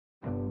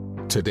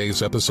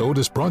Today's episode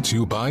is brought to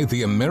you by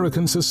the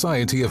American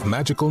Society of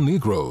Magical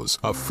Negroes,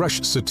 a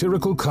fresh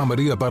satirical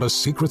comedy about a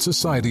secret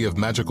society of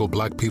magical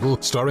black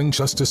people starring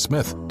Justice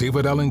Smith,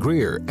 David Allen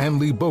Greer, Ann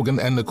Lee Bogan,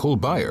 and Nicole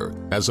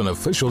Byer. As an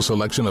official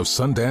selection of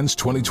Sundance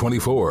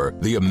 2024,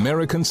 the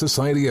American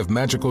Society of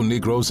Magical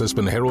Negroes has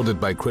been heralded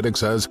by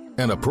critics as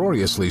an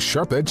uproariously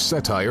sharp-edged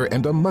satire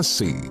and a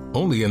must-see.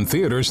 Only in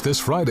theaters this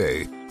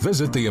Friday.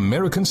 Visit the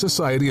American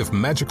Society of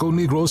Magical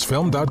Negroes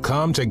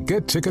Film.com to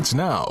get tickets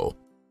now.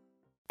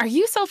 Are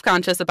you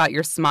self-conscious about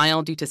your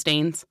smile due to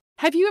stains?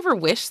 Have you ever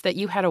wished that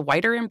you had a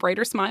whiter and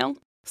brighter smile?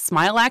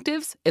 Smile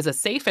Actives is a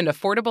safe and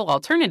affordable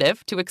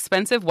alternative to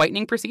expensive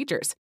whitening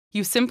procedures.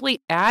 You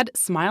simply add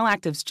Smile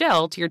Actives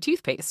gel to your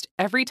toothpaste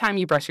every time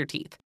you brush your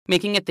teeth,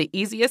 making it the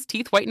easiest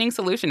teeth whitening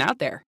solution out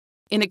there.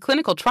 In a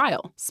clinical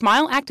trial,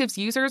 Smile Actives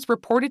users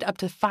reported up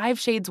to 5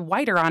 shades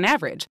whiter on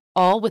average,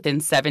 all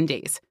within 7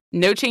 days.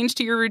 No change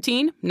to your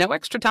routine, no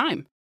extra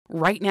time.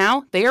 Right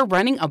now, they are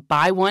running a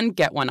buy one,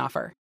 get one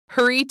offer.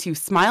 Hurry to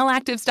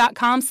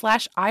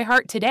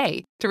smileactives.com/iHeart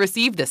today to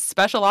receive this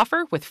special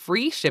offer with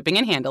free shipping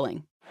and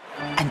handling.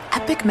 An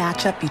epic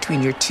matchup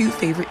between your two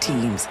favorite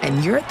teams,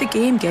 and you're at the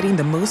game getting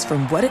the most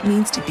from what it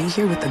means to be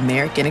here with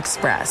American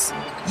Express.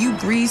 You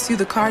breeze through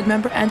the card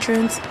member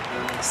entrance,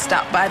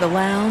 stop by the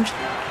lounge.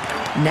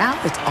 Now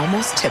it's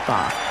almost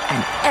tip-off,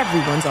 and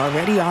everyone's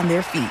already on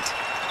their feet.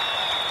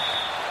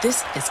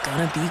 This is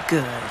gonna be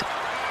good.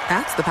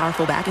 That's the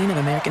powerful backing of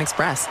American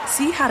Express.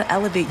 See how to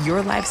elevate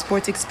your live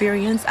sports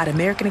experience at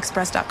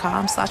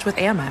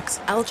americanexpress.com/withAmex.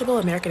 Eligible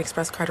American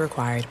Express card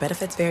required.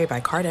 Benefits vary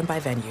by card and by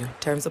venue.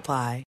 Terms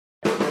apply.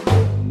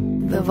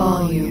 The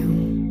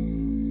volume.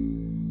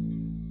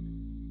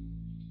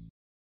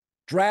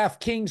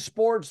 DraftKings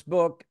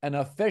Sportsbook, an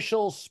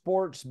official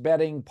sports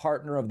betting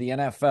partner of the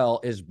NFL,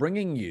 is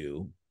bringing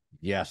you,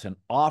 yes, an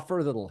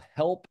offer that'll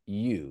help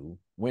you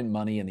win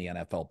money in the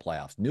NFL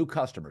playoffs. New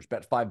customers,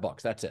 bet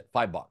 $5. That's it,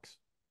 $5.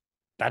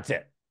 That's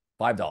it,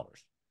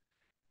 $5.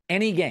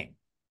 Any game,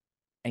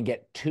 and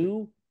get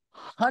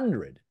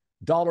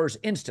 $200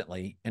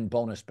 instantly in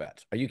bonus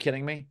bets. Are you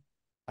kidding me?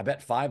 I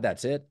bet 5,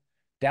 that's it.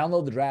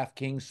 Download the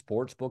DraftKings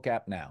Sportsbook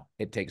app now.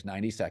 It takes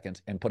 90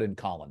 seconds, and put in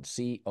Colin,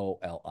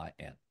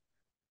 C-O-L-I-N.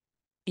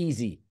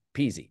 Easy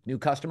peasy. New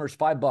customers,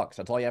 $5.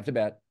 That's all you have to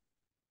bet.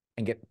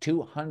 And get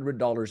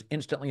 $200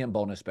 instantly in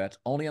bonus bets,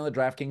 only on the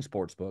DraftKings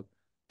Sportsbook.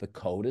 The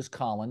code is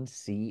Colin,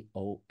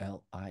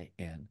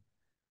 C-O-L-I-N.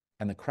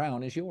 And the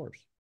crown is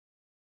yours.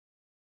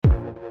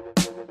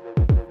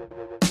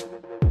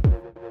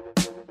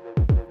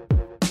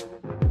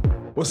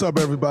 What's up,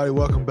 everybody?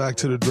 Welcome back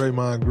to the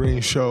Draymond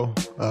Green Show.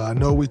 I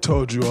know we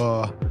told you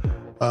all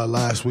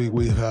last week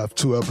we have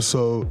 2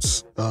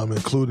 episodes,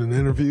 including an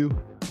interview.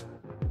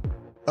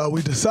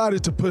 We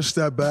decided to push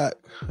that back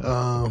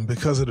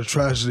because of the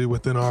tragedy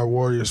within our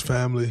Warriors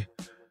family.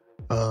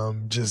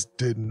 Just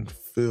didn't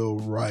feel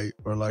right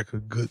or like a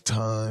good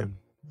time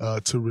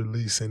to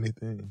release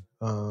anything.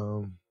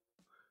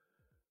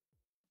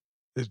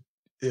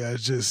 It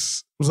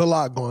just was a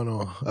lot going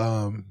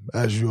on,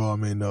 as you all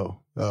may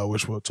know,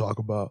 which we'll talk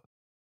about.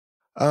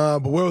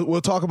 But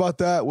we'll talk about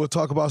that. We'll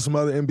talk about some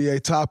other NBA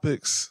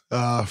topics.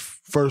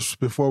 First,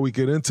 before we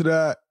get into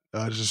that,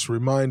 just a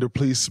reminder,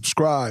 please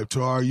subscribe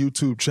to our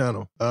YouTube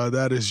channel.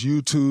 That is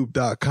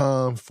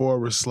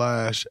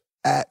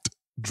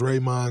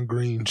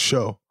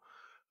youtube.com/@DraymondGreenShow.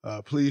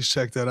 Please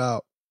check that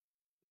out.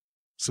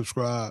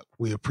 Subscribe.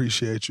 We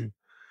appreciate you.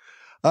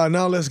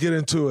 Now let's get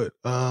into it.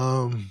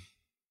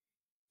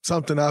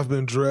 Something I've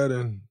been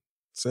dreading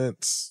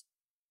since,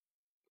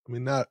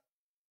 not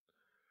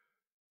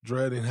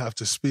dreading have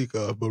to speak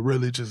of, but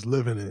really just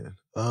living in.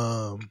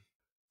 The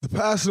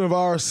passing of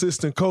our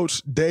assistant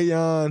coach,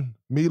 Dejan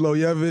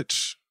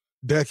Milojevic,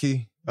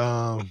 Decky,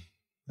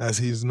 as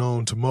he's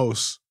known to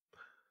most.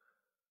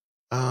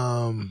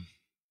 Man,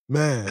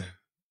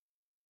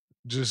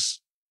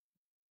 just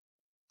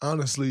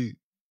honestly,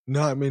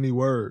 not many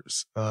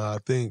words. I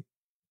think,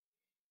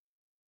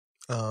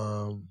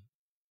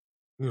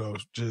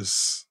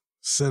 just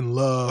send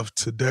love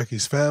to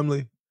Decky's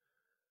family.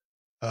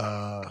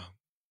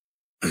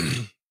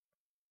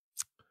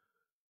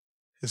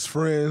 His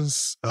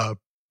friends,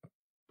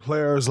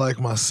 players like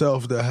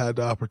myself that had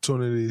the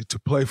opportunity to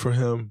play for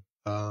him,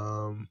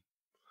 all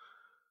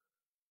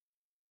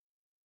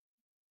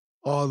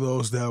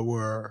those that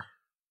were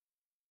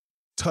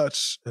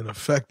touched and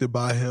affected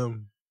by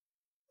him.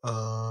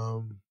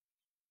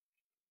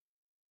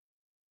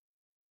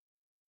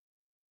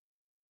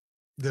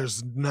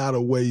 There's not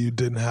a way you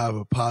didn't have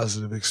a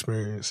positive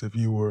experience if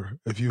you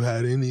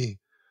had any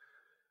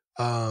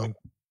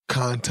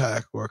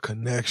contact or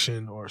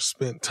connection or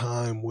spent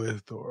time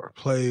with or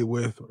played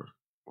with or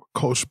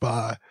coached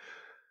by.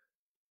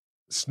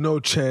 There's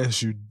no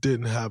chance you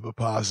didn't have a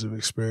positive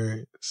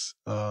experience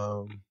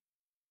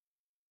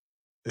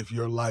if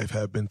your life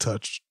had been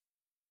touched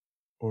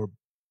or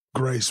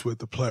graced with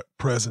the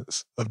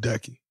presence of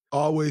Decky.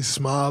 Always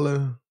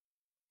smiling,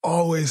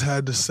 always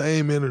had the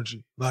same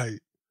energy, like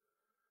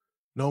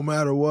no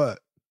matter what,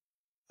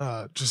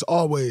 just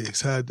always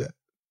had that.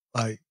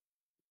 Like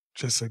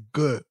just a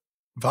good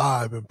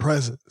vibe and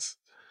presence.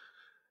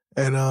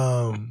 And,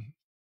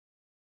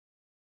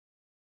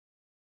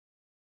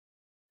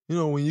 you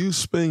know, when you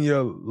spend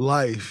your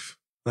life,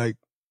 like,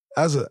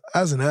 as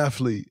an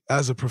athlete,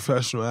 as a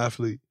professional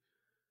athlete,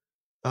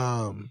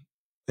 in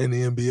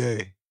the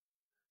NBA,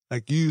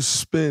 like, you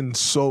spend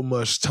so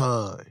much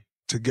time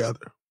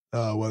together,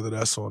 whether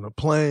that's on the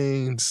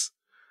planes,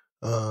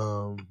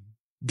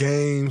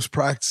 games,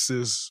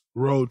 practices,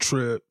 road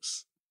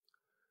trips,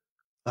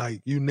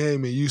 like, you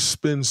name it, you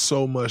spend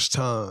so much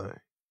time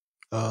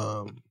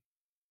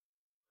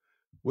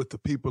with the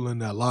people in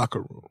that locker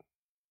room.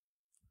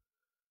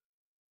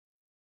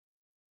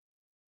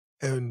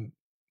 And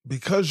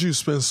because you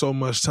spend so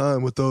much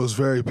time with those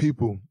very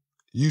people,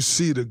 you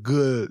see the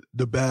good,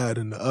 the bad,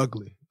 and the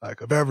ugly,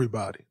 like, of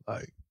everybody.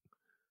 Like,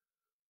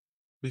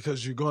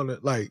 because you're going to,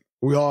 like,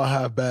 we all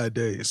have bad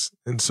days.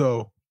 And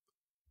so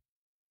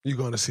you're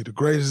going to see the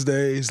greatest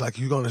days, like,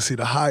 you're going to see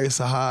the highest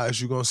of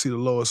highs, you're going to see the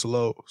lowest of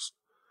lows.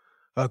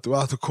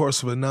 Throughout the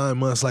course of a 9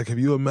 months, like, if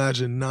you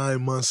imagine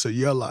 9 months of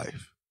your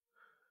life,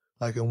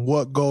 like, and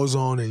what goes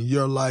on in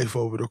your life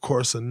over the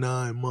course of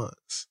 9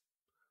 months,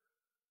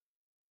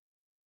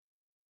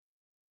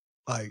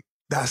 like,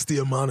 that's the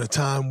amount of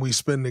time we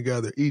spend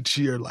together each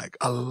year, like,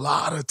 a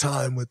lot of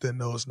time within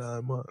those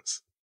 9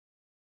 months.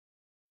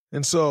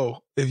 And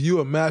so if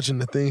you imagine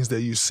the things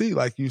that you see,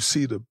 like, you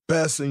see the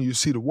best and you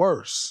see the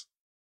worst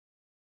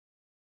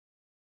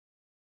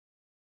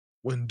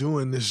when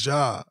doing this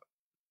job.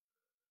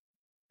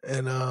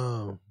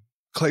 And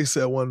Clay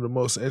said one of the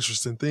most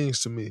interesting things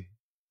to me.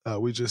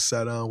 We just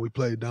sat down, we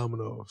played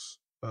dominoes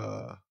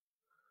on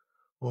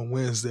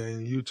Wednesday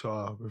in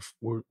Utah.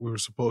 We were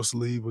supposed to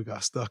leave. We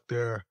got stuck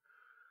there.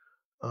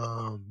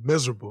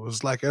 Miserable.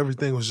 It's like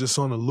everything was just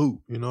on a loop,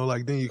 you know?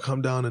 Like, then you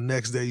come down the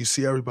next day, you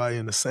see everybody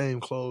in the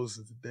same clothes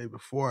as the day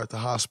before at the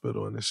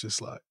hospital, and it's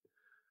just like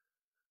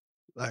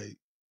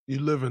you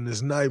live in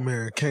this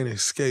nightmare and can't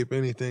escape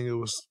anything. It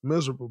was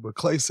miserable. But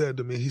Clay said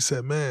to me, he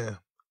said, man,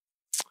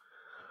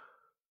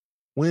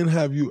 when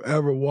have you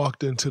ever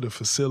walked into the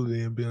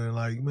facility and been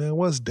like, man,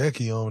 what's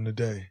Decky on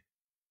today?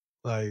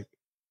 Like,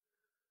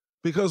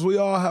 because we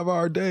all have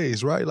our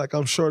days, right? Like,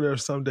 I'm sure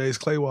there's some days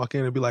Clay walk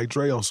in and be like,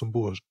 Dre on some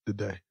bullshit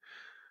today.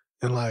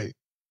 And, like,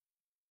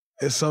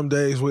 it's some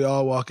days we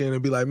all walk in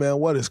and be like, man,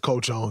 what is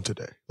Coach on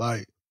today?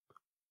 Like,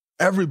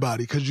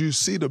 everybody, because you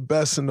see the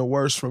best and the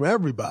worst from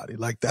everybody.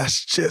 Like,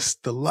 that's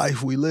just the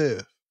life we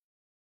live.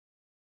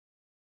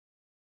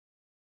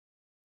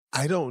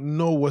 I don't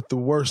know what the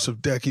worst of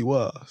Decky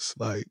was.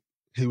 Like,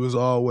 he was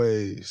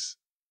always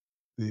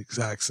the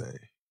exact same.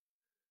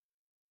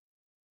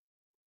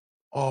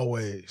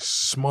 Always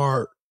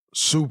smart,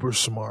 super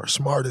smart,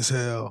 smart as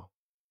hell.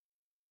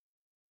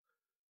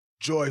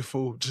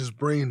 Joyful, just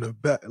bring the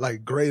back,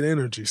 like, great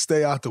energy.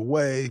 Stay out the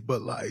way,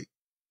 but, like,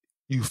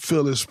 you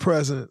feel his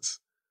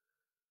presence.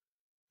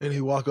 And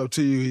he walk up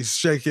to you, he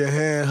shake your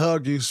hand,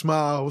 hug you,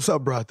 smile. What's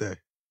up, brate?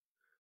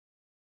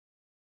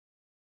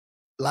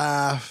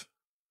 Laugh.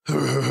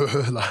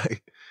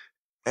 Like,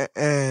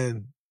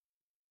 and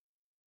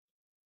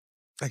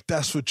like,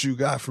 that's what you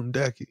got from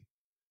Decky.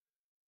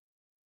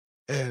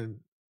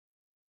 And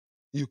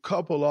you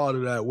couple all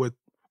of that with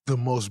the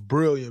most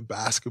brilliant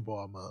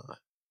basketball mind.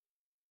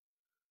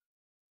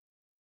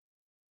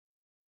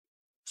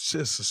 It's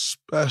just a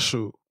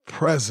special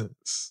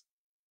presence.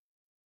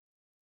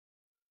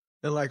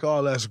 And, like,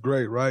 all that's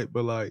great, right?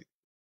 But, like,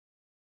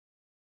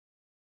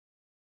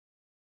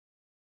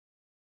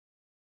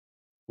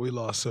 we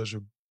lost such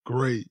a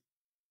great,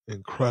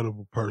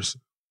 incredible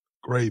person.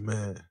 Great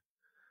man.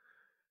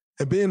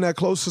 And being that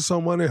close to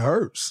someone, it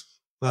hurts.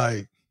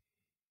 Like,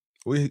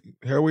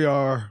 here we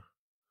are,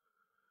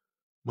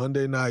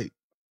 Monday night.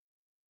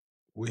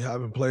 We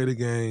haven't played a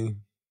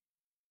game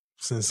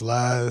since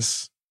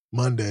last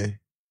Monday.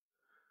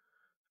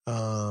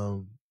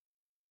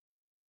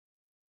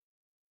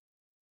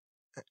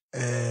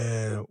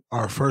 And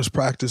our first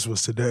practice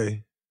was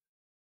today.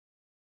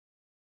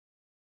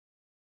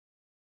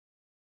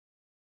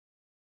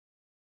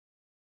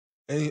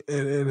 And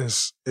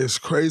it's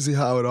crazy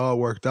how it all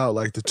worked out.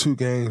 Like, the 2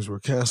 games were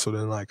canceled,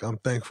 and, like, I'm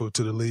thankful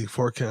to the league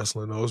for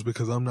canceling those,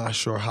 because I'm not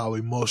sure how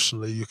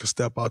emotionally you can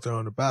step out there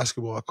on the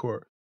basketball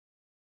court.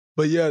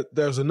 But yet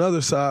there's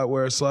another side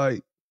where it's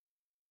like,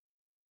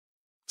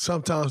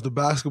 sometimes the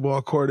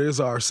basketball court is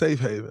our safe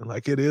haven.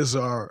 Like, it is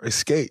our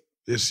escape.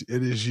 It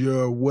is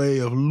your way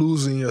of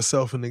losing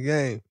yourself in the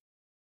game.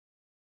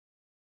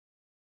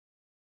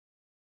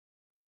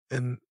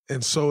 And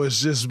so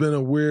it's just been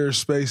a weird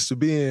space to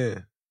be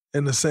in.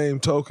 In the same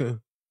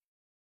token,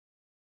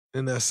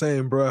 in that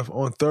same breath,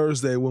 on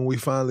Thursday when we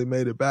finally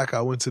made it back,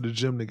 I went to the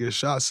gym to get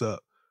shots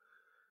up.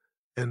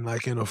 And,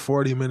 like, in a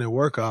 40-minute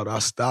workout, I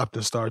stopped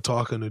and started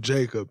talking to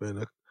Jacob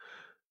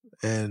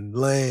and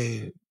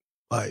Lane,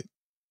 like,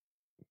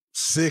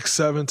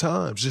 6-7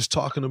 times, just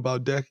talking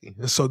about Decky.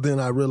 And so then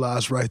I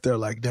realized right there,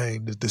 like,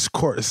 dang, this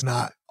court is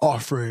not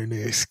offering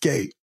the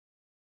escape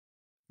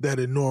that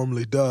it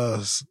normally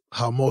does,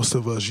 how most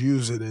of us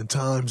use it in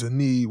times of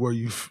need where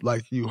you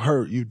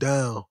hurt, you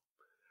down.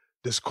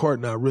 this court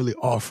not really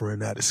offering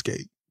that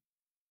escape.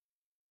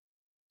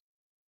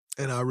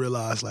 And I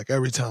realize, like,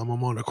 every time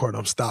I'm on the court,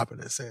 I'm stopping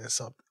and saying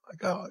something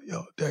like, oh,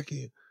 yo,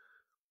 Decky.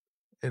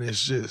 And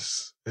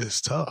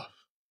it's tough.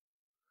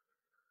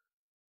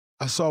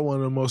 I saw one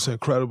of the most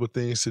incredible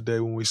things today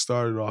when we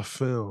started off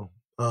film.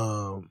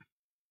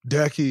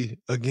 Decky,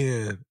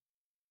 again,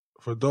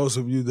 for those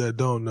of you that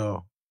don't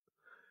know,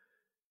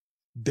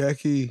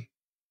 Decky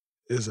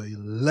is a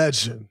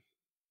legend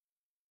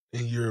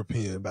in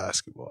European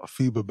basketball,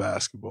 FIBA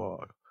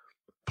basketball.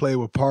 Played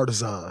with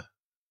Partizan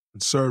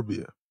in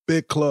Serbia.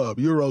 Big club,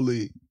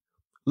 EuroLeague.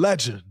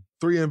 Legend.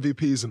 3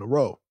 MVPs in a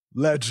row.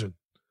 Legend.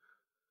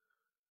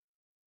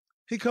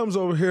 He comes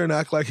over here and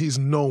act like he's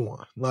no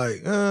one.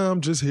 Like, I'm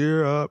just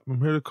here,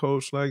 I'm here to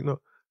coach. Like, no.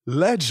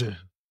 Legend.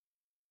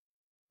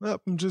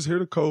 I'm just here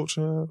to coach,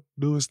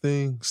 do his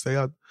thing, stay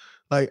out.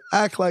 Like,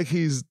 act like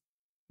he's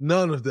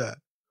none of that.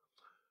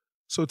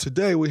 So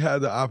today we had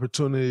the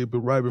opportunity,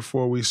 but right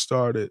before we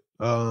started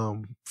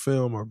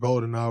film or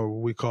golden hour,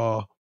 what we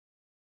call,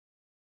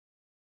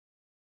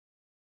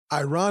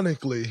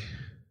 ironically,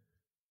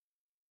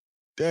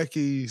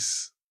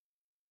 Decky's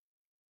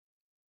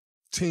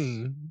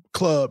team,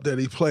 club that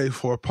he played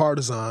for,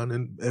 Partizan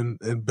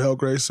in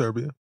Belgrade,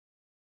 Serbia,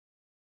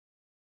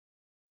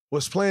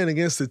 was playing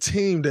against the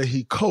team that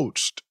he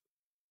coached,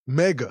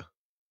 Mega.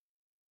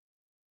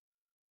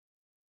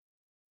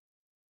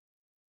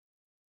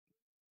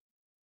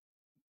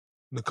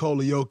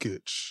 Nikola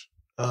Jokic,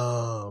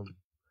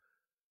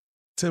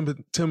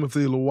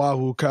 Timothy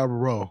Luwawu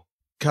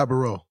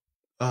Cabarro.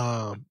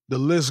 The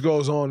list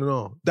goes on and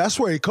on. That's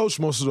where he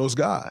coached most of those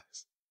guys,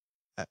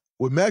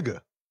 with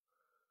Mega.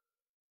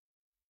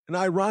 And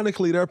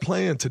ironically, they're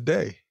playing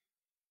today.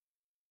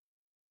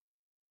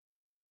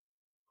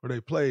 Or they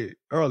played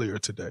earlier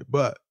today.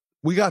 But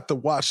we got to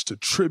watch the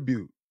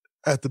tribute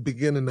at the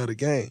beginning of the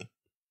game.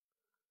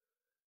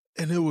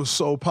 And it was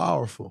so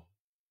powerful.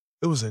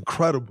 It was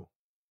incredible.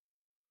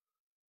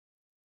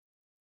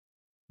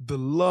 The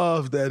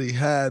love that he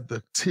had,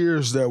 the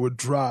tears that would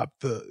drop,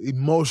 the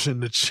emotion,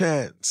 the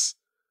chants,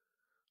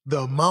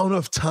 the amount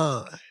of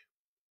time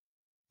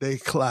they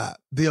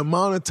clapped, the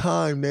amount of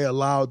time they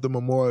allowed the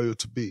memorial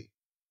to be.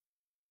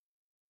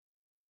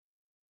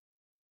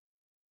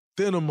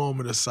 Then a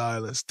moment of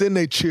silence. Then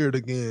they cheered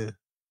again.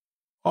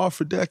 All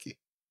for Decky.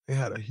 They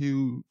had a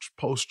huge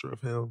poster of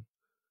him.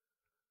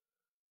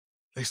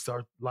 They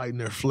start lighting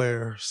their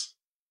flares.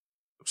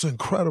 It was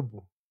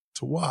incredible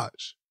to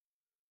watch.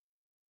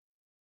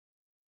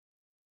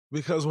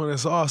 Because when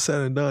it's all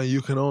said and done,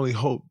 you can only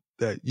hope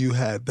that you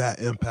had that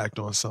impact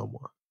on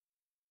someone.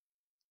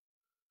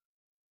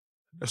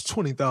 There's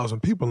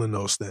 20,000 people in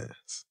those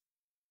stands.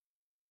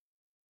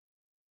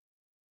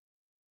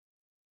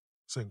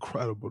 It's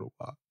incredible to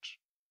watch,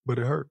 but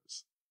it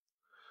hurts.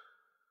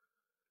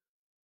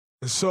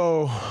 And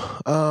so,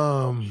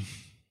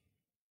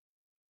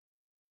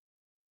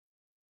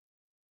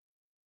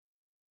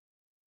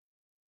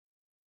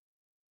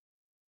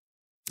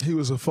 he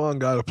was a fun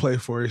guy to play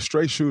for, a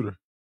straight shooter.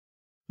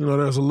 You know,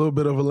 there's a little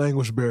bit of a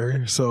language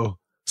barrier, so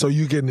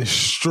you getting it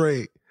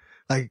straight.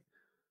 Like,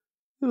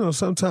 you know,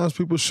 sometimes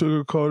people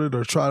sugarcoat it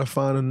or try to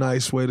find a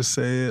nice way to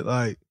say it.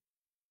 Like,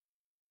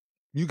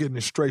 you getting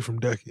it straight from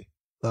Decky.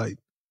 Like,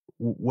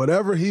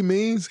 whatever he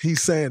means,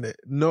 he's saying it.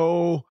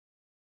 No,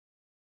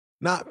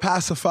 not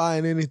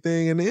pacifying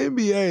anything. In the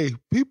NBA,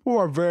 people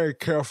are very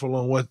careful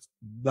on what,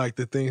 like,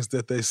 the things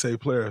that they say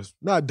players.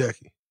 Not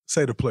Decky.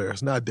 Say the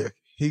players, not Decky.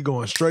 He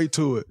going straight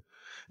to it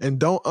and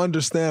don't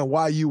understand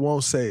why you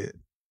won't say it.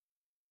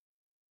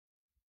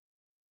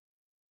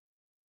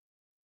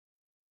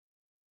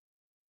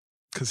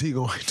 Because he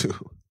going to.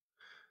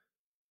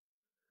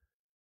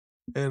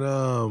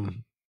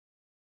 And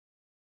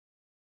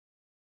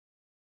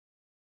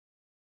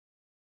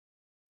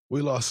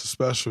we lost a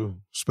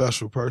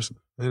special person,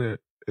 and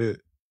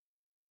it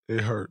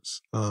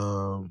hurts.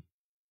 You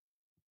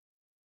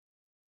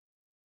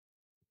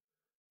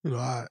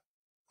know,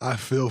 I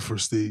feel for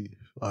Steve,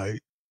 like,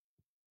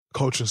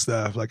 coaching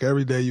staff. Like,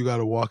 every day you got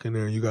to walk in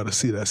there and you got to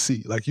see that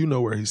seat. Like, you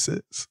know where he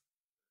sits.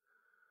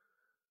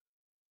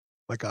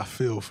 Like, I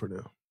feel for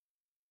them.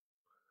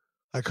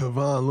 Like,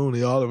 Kevon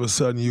Looney, all of a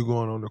sudden you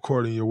going on the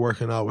court and you're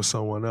working out with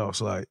someone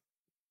else, like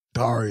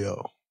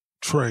Dario,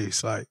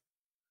 Trace. Like,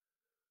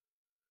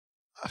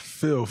 I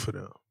feel for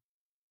them.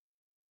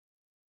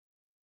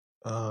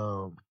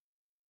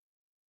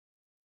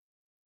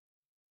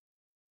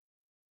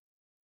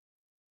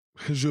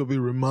 Because you'll be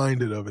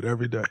reminded of it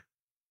every day.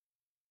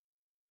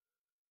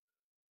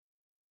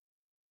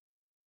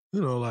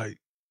 You know, like,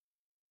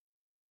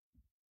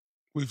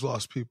 we've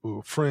lost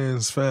people,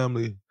 friends,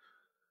 family,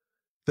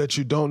 that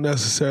you don't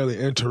necessarily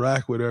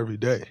interact with every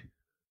day.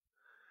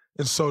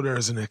 And so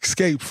there's an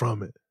escape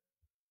from it.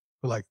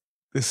 But, like,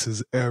 this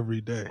is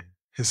every day.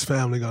 His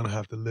family gonna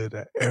have to live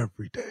that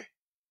every day.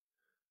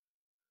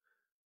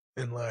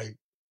 And, like,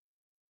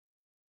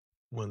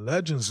 when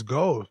legends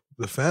go,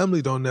 the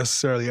family don't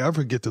necessarily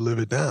ever get to live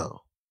it down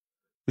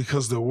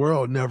because the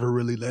world never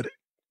really let it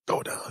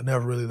go down,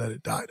 never really let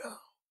it die down.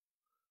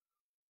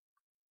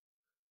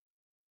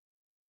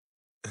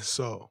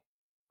 So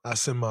I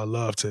send my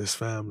love to his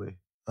family.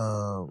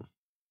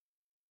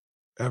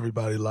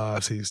 Everybody's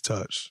lives he's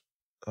touched.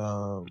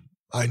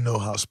 I know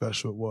how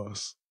special it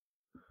was.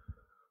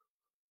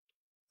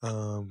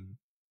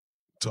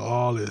 To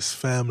all his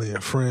family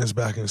and friends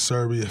back in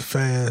Serbia,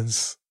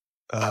 fans,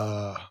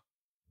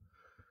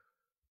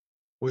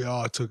 we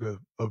all took a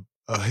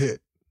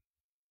hit,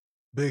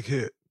 big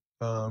hit.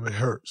 It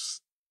hurts.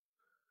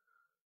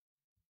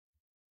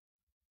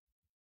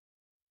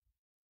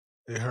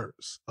 It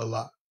hurts a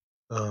lot.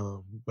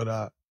 But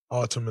I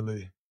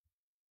ultimately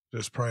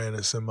just praying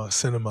and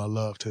sending my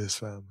love to his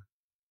family.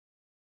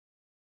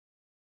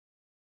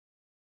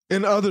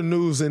 In other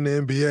news in the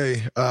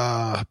NBA,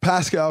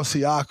 Pascal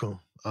Siakam,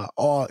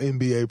 all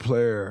NBA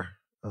player,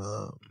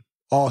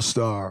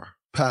 all-star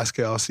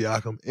Pascal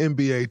Siakam,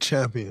 NBA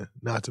champion,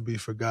 not to be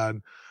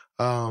forgotten.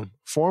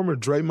 Former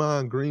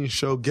Draymond Green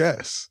show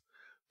guest,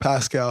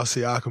 Pascal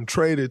Siakam,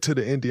 traded to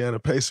the Indiana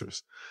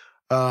Pacers.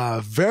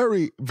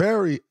 Very,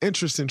 very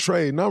interesting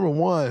trade. Number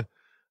one,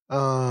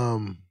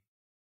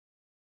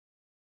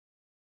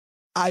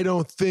 I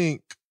don't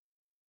think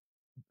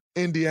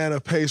Indiana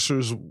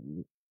Pacers,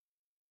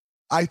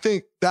 I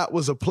think that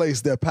was a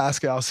place that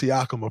Pascal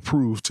Siakam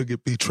approved to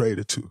be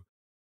traded to.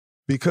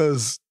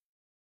 Because,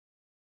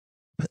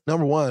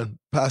 number one,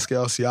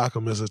 Pascal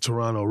Siakam is a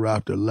Toronto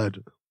Raptor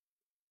legend.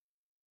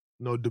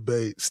 No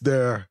debates.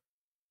 They're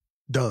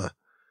done.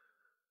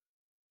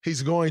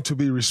 He's going to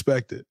be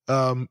respected.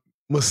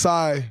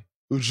 Masai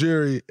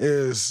Ujiri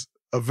is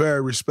a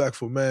very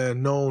respectful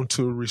man, known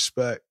to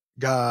respect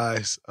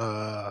guys,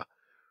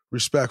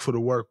 respectful to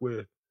work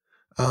with.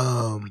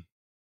 And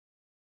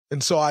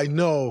so I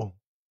know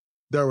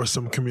there was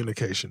some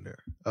communication there.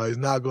 He's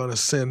not going to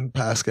send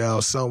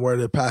Pascal somewhere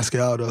that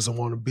Pascal doesn't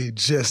want to be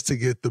just to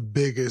get the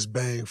biggest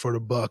bang for the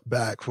buck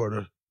back for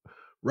the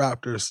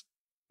Raptors,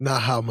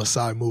 not how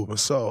Masai moving.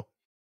 So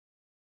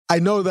I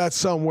know that's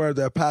somewhere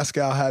that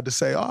Pascal had to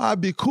say,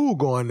 I'd be cool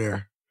going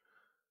there.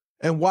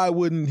 And why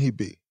wouldn't he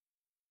be?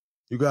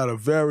 You got a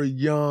very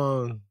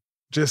young,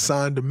 just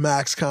signed a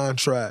max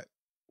contract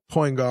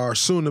point guard,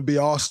 soon to be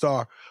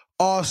all-star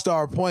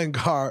point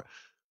guard,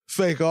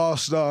 fake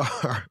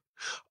all-star,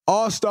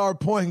 all-star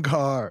point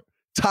guard,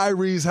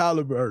 Tyrese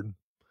Halliburton.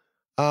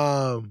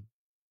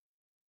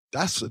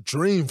 That's a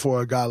dream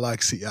for a guy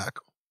like Siakam.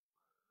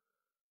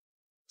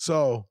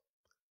 So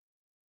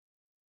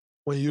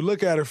when you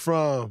look at it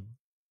from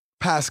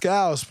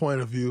Pascal's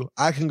point of view,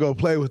 I can go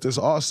play with this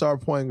all-star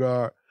point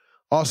guard.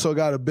 Also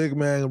got a big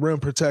man, rim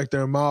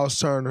protector, and Miles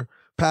Turner.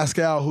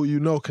 Pascal, who you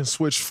know can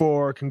switch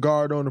forward, can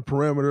guard on the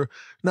perimeter.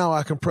 Now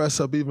I can press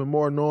up even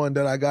more knowing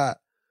that I got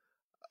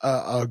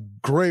a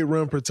great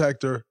rim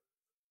protector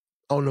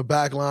on the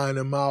back line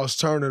and Miles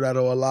Turner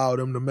that'll allow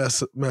them to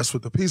mess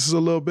with the pieces a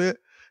little bit.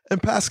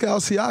 And Pascal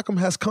Siakam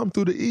has come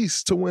through the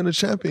East to win a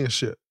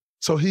championship.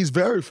 So he's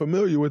very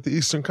familiar with the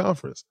Eastern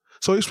Conference.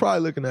 So he's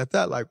probably looking at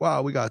that like,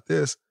 wow, we got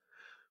this.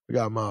 We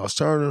got Miles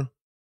Turner.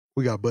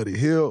 We got Buddy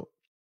Hield.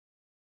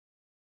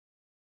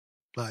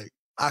 Like,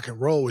 I can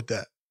roll with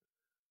that.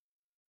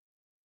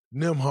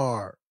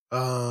 Nembhard,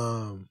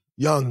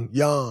 Young,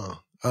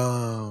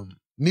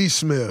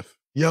 Nesmith,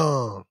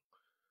 Young.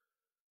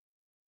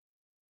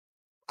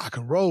 I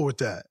can roll with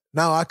that.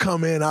 Now I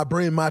come in, I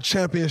bring my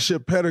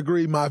championship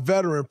pedigree, my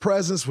veteran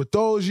presence with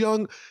those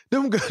young,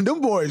 them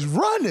boys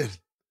running.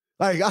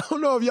 Like, I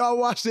don't know if y'all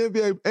watched the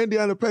NBA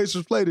Indiana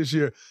Pacers play this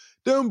year.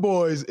 Them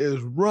boys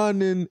is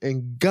running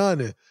and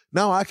gunning.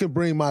 Now I can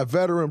bring my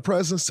veteran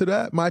presence to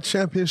that, my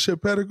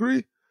championship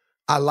pedigree.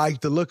 I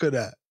like the look of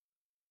that.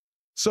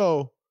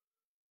 So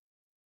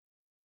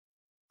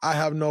I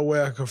have no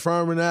way of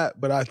confirming that,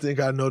 but I think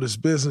I know this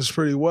business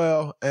pretty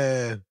well,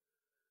 and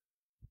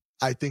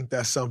I think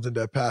that's something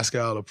that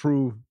Pascal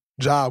approved.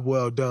 Job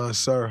well done,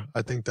 sir.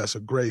 I think that's a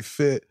great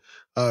fit.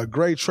 A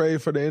great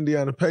trade for the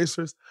Indiana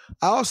Pacers.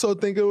 I also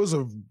think it was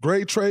a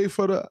great trade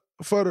for the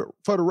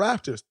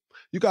Raptors.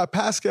 You got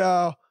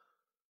Pascal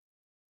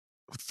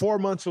 4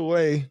 months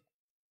away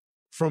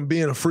from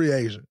being a free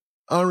agent,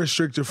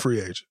 unrestricted free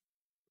agent,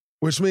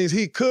 which means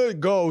he could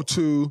go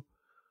to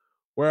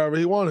wherever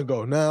he want to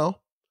go. Now,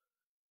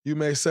 you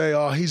may say,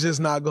 he's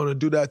just not going to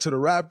do that to the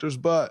Raptors,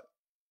 but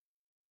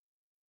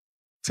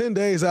 10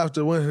 days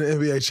after winning the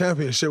NBA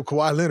championship,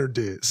 Kawhi Leonard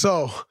did.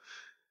 So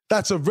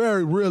that's a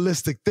very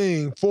realistic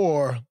thing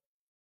for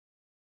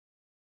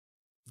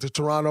the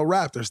Toronto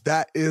Raptors.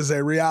 That is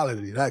a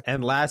reality.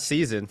 And last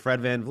season,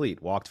 Fred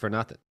VanVleet walked for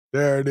nothing.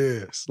 There it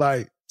is.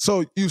 Like,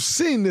 so you've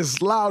seen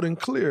this loud and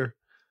clear.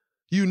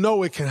 You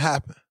know it can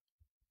happen.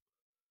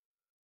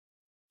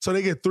 So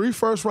they get 3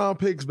 first-round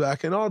picks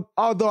back. And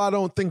although I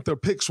don't think their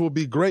picks will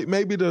be great,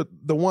 maybe the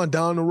one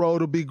down the road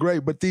will be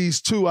great, but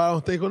these two I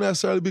don't think will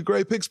necessarily be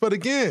great picks. But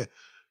again,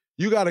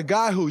 you got a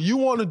guy who you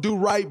want to do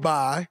right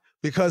by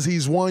because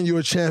he's won you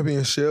a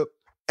championship,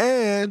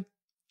 and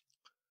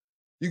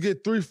you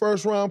get 3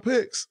 first-round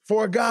picks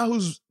for a guy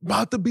who's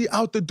about to be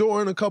out the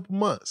door in a couple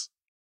months.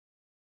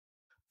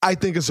 I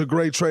think it's a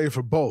great trade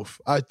for both.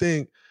 I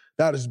think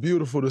that is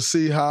beautiful to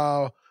see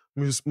how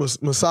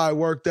Masai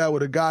worked out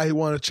with a guy he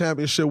won a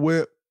championship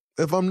with.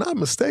 if I'm not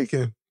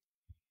mistaken,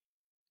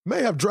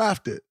 may have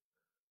drafted.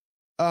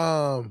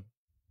 I'm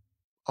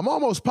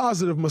almost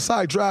positive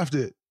Masai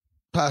drafted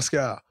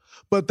Pascal,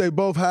 but they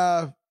both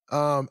have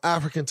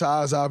African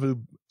ties,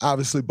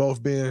 obviously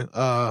both being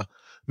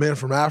men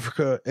from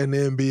Africa in the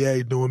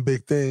NBA doing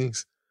big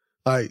things.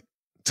 Like,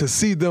 to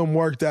see them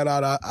work that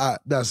out,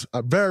 that's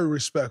a very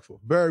respectful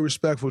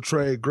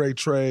trade, great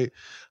trade.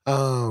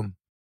 I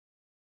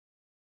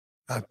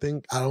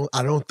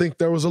don't think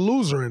there was a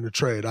loser in the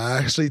trade. I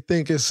actually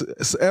think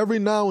it's every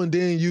now and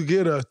then you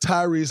get a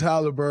Tyrese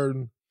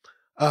Halliburton,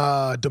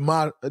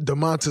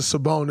 Domantas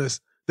Sabonis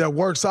that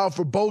works out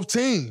for both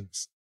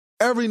teams.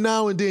 Every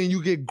now and then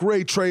you get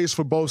great trades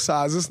for both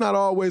sides. It's not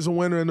always a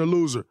winner and a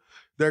loser.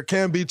 There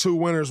can be two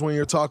winners when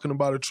you're talking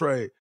about a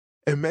trade.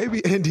 And maybe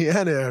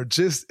Indiana it's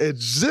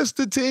just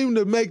the team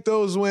to make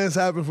those wins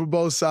happen for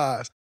both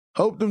sides.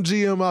 Hope them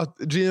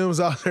GMs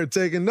out there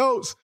taking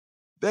notes.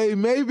 They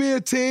may be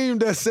a team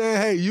that's saying,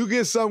 hey, you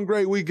get something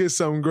great, we get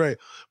something great.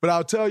 But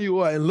I'll tell you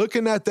what, and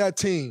looking at that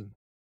team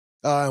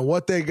and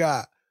what they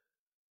got,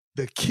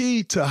 the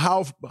key to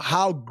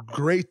how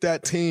great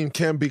that team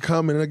can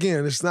become, and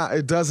again,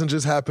 it doesn't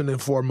just happen in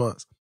 4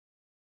 months.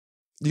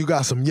 You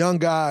got some young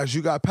guys.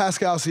 You got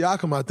Pascal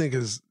Siakam, I think,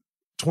 is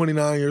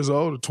 29 years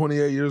old or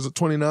 28 years or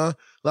 29.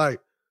 Like,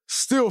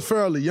 still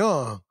fairly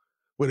young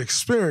with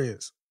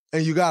experience.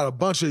 And you got a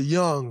bunch of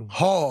young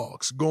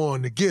hogs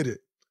going to get it.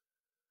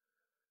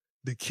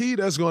 The key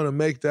that's going to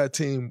make that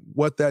team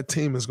what that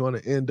team is going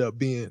to end up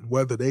being,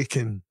 whether they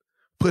can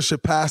push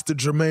it past the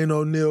Jermaine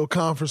O'Neal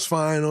conference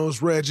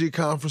finals, Reggie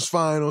conference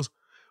finals,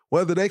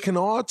 whether they can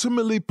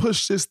ultimately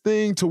push this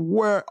thing to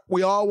where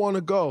we all want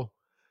to go.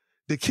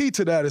 The key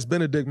to that is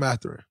Benedict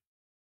Mathurin.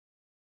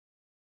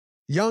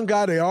 Young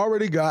guy they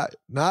already got.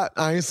 I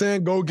ain't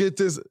saying go get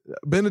this.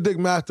 Benedict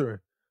Mathurin.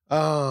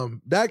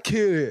 That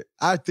kid,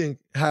 I think,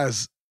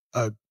 has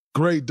a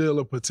great deal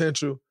of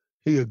potential.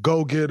 He a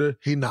go-getter.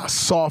 He not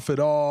soft at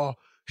all.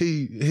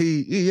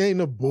 He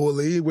ain't a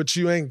bully, which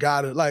you ain't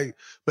got it. Like,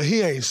 but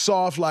he ain't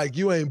soft. Like,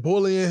 you ain't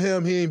bullying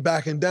him. He ain't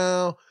backing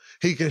down.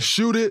 He can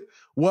shoot it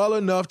well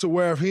enough to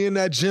where if he in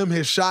that gym,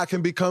 his shot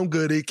can become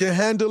good. He can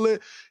handle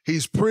it.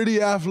 He's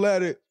pretty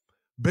athletic.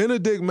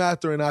 Benedict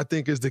Mathurin, I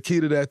think, is the key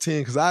to that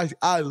team because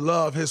I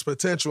love his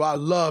potential. I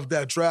love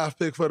that draft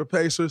pick for the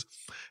Pacers.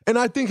 And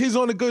I think he's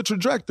on a good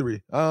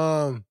trajectory.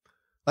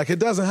 Like, it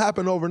doesn't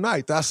happen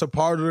overnight. That's a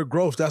part of the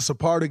growth. That's a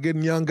part of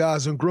getting young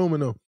guys and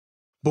grooming them.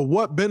 But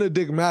what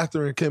Benedict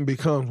Mathurin can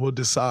become will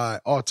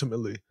decide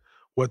ultimately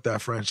what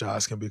that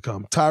franchise can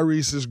become.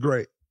 Tyrese is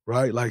great,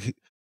 right? Like,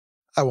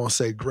 I won't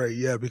say great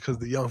yet because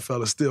the young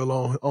fella's still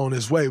on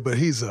his way, but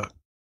he's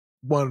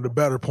one of the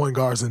better point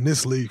guards in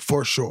this league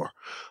for sure.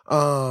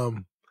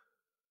 Pascal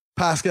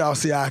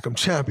Siakam,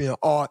 champion,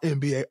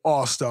 All-NBA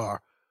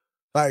All-Star.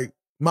 Like,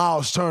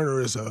 Miles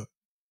Turner is a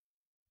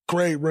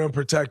great rim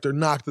protector,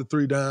 knock the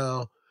three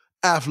down,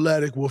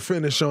 athletic, will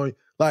finish on you.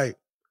 Like,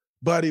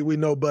 Buddy, we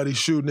know Buddy's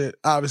shooting it.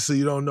 Obviously,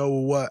 you don't know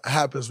what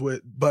happens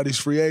with Buddy's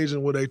free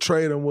agent. Will they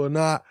trade him, will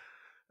not?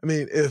 I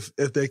mean, if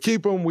they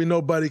keep him, we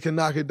know Buddy can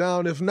knock it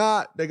down. If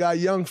not, they got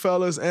young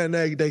fellas and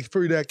they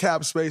free that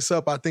cap space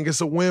up. I think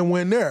it's a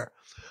win-win there.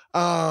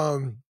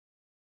 But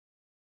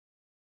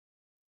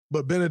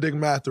Benedict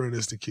Mathurin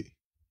is the key.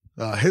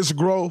 His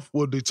growth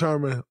will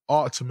determine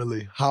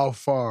ultimately how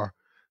far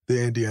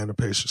the Indiana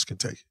Pacers can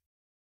take it.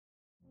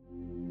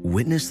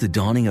 Witness the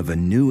dawning of a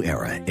new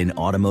era in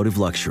automotive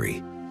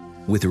luxury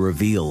with a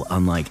reveal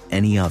unlike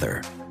any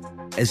other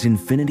as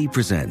Infiniti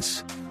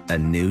presents a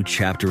new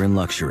chapter in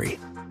luxury,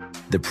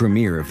 the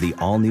premiere of the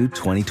all-new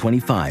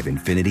 2025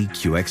 Infiniti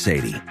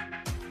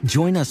QX80.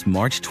 Join us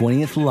March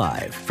 20th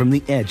live from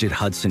the Edge at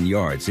Hudson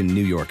Yards in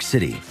New York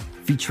City,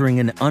 featuring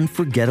an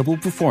unforgettable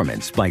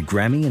performance by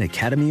Grammy and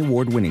Academy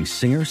Award-winning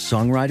singer,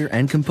 songwriter,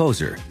 and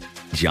composer,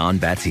 Jon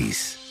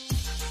Batiste.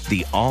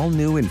 The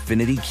all-new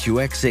Infiniti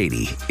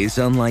QX80 is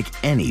unlike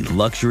any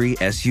luxury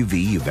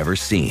SUV you've ever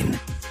seen.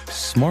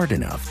 Smart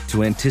enough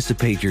to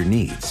anticipate your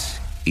needs,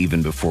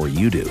 even before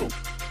you do.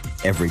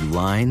 Every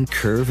line,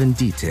 curve, and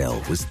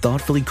detail was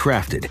thoughtfully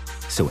crafted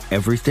so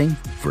everything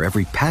for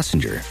every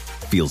passenger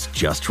feels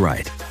just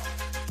right.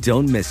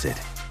 Don't miss it.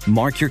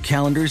 Mark your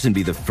calendars and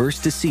be the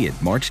first to see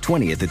it March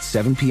 20th at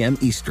 7 p.m.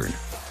 Eastern,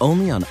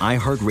 only on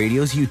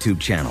iHeartRadio's YouTube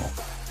channel.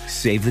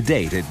 Save the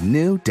date at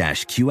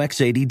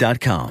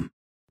new-QX80.com.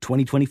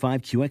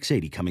 2025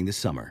 QX80 coming this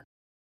summer.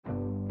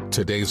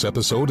 Today's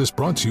episode is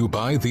brought to you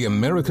by the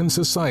American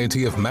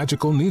Society of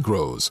Magical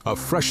Negroes, a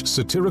fresh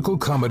satirical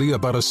comedy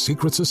about a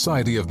secret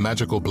society of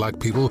magical black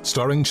people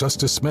starring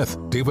Justice Smith,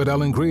 David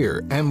Allen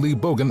Greer, Ann Lee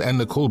Bogan, and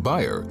Nicole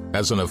Byer.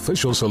 As an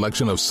official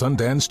selection of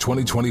Sundance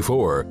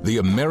 2024, the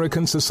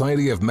American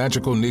Society of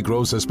Magical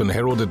Negroes has been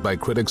heralded by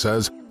critics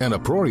as an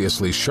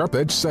uproariously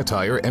sharp-edged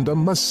satire and a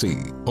must-see.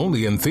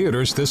 Only in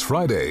theaters this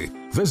Friday.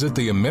 Visit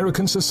the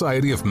American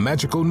Society of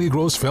Magical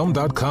Negroes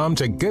Film.com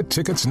to get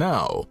tickets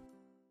now.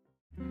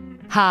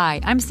 Hi,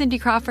 I'm Cindy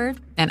Crawford,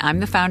 and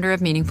I'm the founder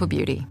of Meaningful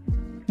Beauty.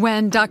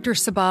 When Dr.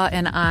 Sabah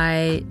and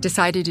I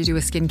decided to do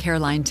a skincare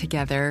line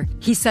together,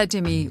 he said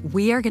to me,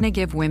 we are going to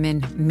give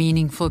women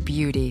meaningful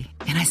beauty.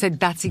 And I said,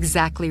 that's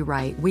exactly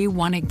right. We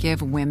want to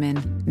give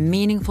women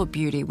meaningful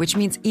beauty, which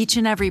means each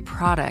and every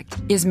product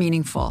is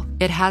meaningful.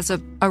 It has a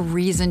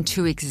reason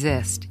to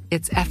exist.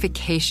 It's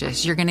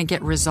efficacious. You're going to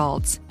get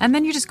results. And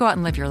then you just go out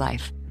and live your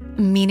life.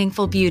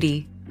 Meaningful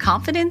beauty.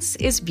 Confidence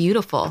is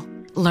beautiful.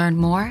 Learn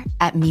more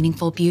at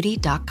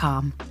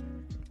meaningfulbeauty.com.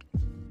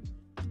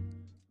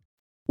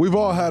 We've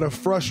all had a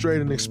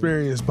frustrating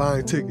experience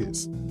buying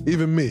tickets,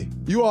 even me.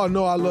 You all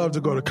know I love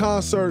to go to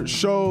concerts,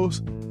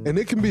 shows, and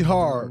it can be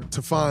hard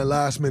to find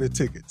last-minute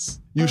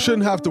tickets. You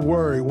shouldn't have to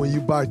worry when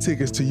you buy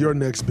tickets to your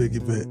next big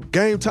event.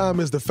 Game Time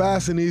is the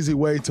fast and easy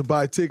way to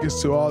buy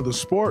tickets to all the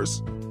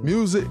sports,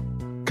 music,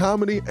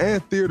 comedy,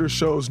 and theater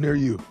shows near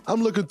you.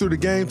 I'm looking through the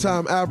Game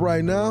Time app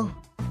right now,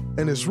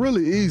 and it's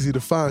really easy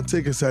to find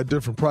tickets at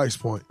different price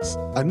points.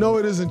 I know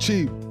it isn't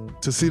cheap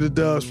to see the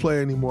Dubs play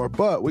anymore,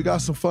 but we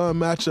got some fun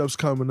matchups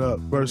coming up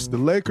versus the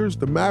Lakers,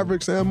 the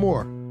Mavericks, and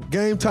more.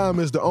 Game Time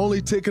is the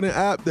only ticketing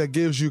app that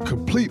gives you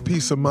complete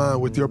peace of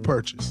mind with your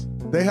purchase.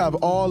 They have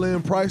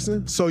all-in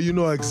pricing, so you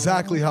know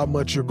exactly how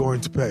much you're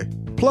going to pay.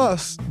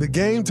 Plus, the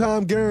Game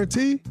Time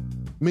guarantee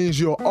means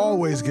you'll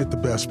always get the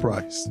best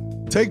price.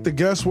 Take the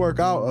guesswork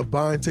out of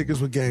buying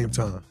tickets with Game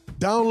Time.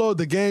 Download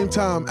the Game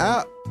Time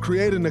app,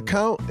 create an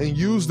account, and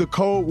use the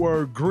code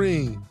word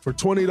GREEN for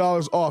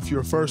 $20 off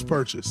your first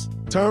purchase.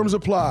 Terms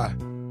apply.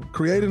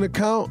 Create an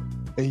account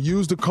and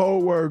use the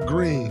code word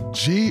GREEN,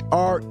 GREEN,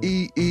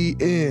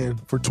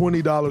 for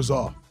 $20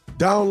 off.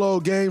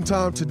 Download Game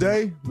Time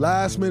today.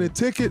 Last minute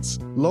tickets,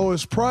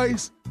 lowest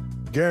price,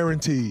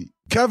 guaranteed.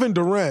 Kevin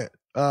Durant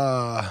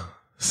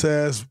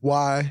says,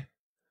 why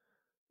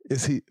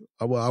is he,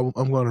 well,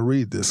 I'm going to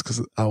read this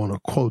because I want to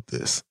quote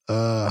this.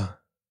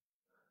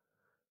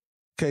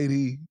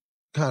 KD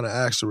kind of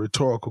asked a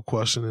rhetorical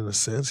question in a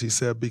sense. He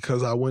said,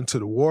 because I went to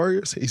the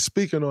Warriors. He's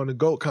speaking on the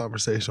GOAT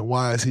conversation.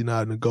 Why is he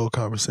not in the GOAT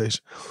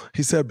conversation?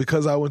 He said,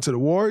 because I went to the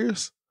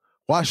Warriors,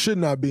 why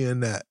shouldn't I be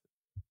in that?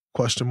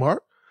 Question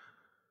mark.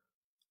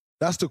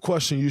 That's the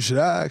question you should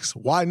ask.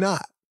 Why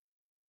not?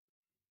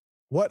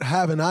 What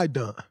haven't I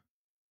done?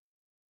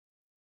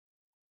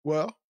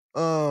 Well,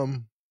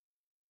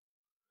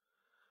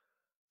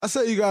 I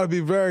say you got to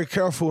be very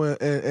careful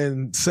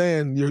in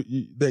saying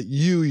that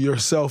you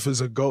yourself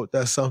is a GOAT.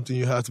 That's something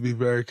you have to be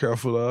very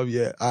careful of.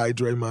 Yeah,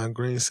 Draymond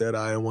Green, said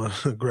I am one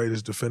of the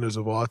greatest defenders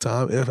of all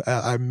time. If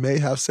I may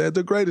have said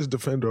the greatest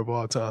defender of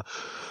all time.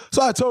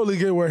 So I totally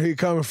get where he's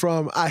coming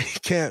from. I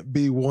can't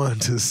be one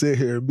to sit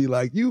here and be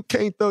like, you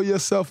can't throw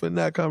yourself in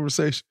that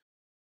conversation.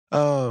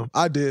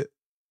 I did.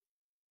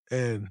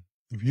 And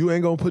if you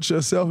ain't going to put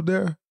yourself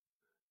there,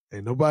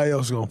 ain't nobody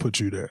else going to put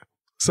you there.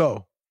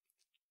 So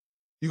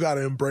you got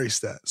to embrace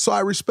that. So I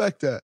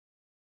respect that.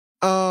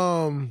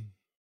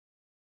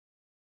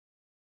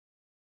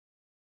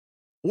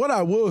 What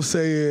I will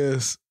say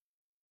is,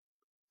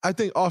 I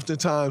think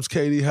oftentimes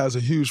KD has a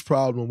huge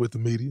problem with the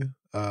media.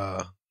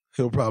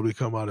 He'll probably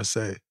come out and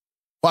say,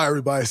 why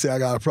everybody say I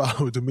got a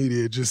problem with the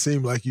media? It just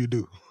seemed like you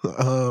do.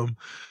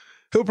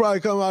 He'll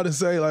probably come out and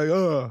say like,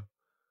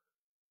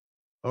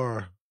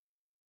 or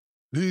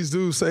these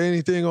dudes say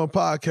anything on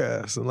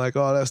podcasts and like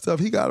all that stuff.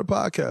 He got a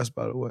podcast,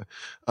 by the way.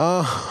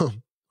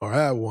 Or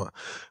had one.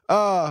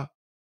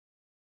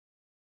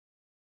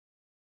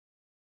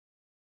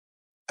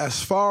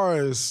 As far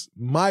as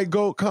my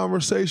GOAT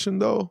conversation,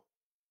 though,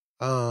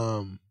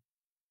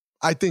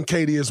 I think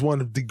KD is one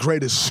of the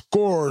greatest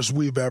scorers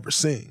we've ever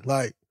seen.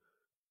 Like,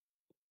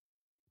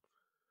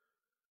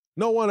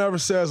 no one ever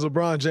says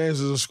LeBron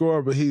James is a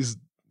scorer, but he's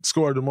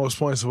scored the most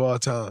points of all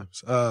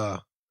times.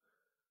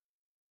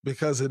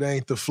 Because it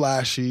ain't the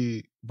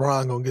flashy,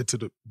 Bron gonna get to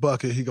the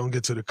bucket, he gonna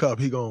get to the cup,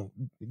 he gonna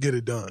get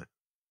it done.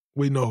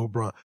 We know who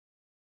Bron.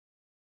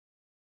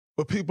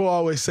 But people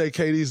always say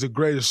KD's the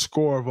greatest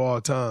scorer of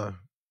all time.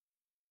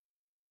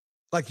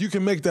 Like, you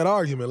can make that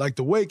argument. Like,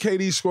 the way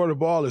KD scored the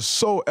ball is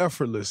so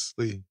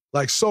effortlessly.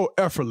 Like, so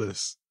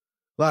effortless.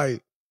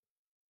 Like,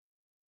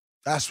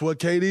 that's what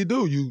KD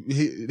do.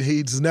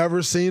 He's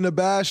never seen a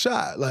bad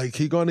shot. Like,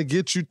 he gonna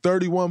get you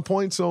 31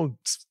 points on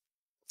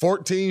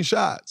 14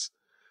 shots.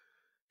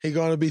 He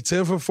gonna be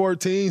 10 for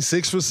 14,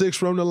 6 for 6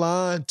 from the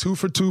line, 2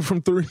 for 2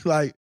 from 3.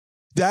 Like,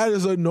 that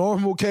is a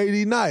normal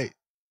KD night.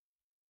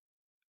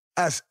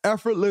 As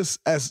effortless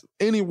as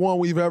anyone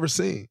we've ever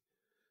seen.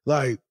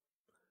 Like,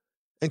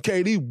 and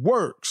KD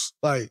works.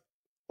 Like,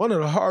 one of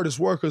the hardest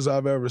workers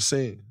I've ever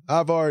seen.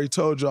 I've already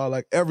told y'all,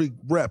 like, every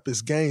rep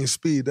is gain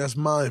speed. That's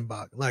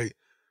mind-boggling. Like,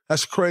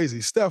 that's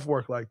crazy. Steph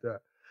worked like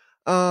that.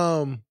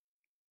 And,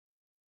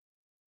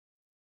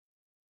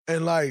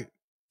 like,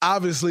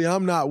 obviously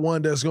I'm not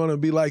one that's going to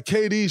be like,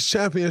 KD's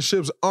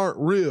championships aren't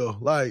real.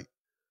 Like,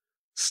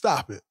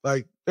 stop it.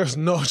 Like, there's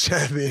no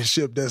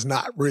championship that's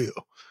not real.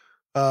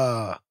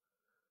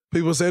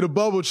 People say the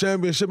bubble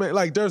championship,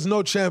 like, there's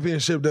no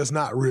championship that's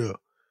not real.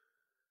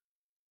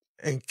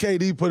 And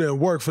KD put in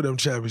work for them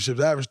championships,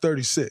 averaged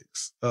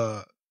 36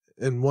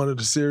 in one of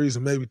the series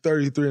and maybe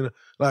 33.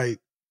 Like,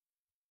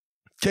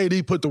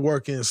 KD put the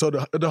work in. So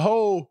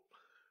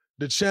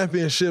the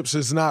championships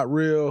is not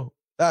real.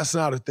 That's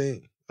not a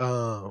thing.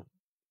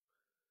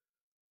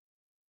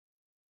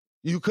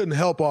 You couldn't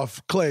help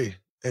off Clay,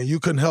 and you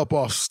couldn't help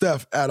off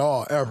Steph at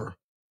all, ever.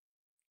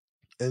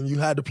 And you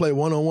had to play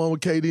one-on-one with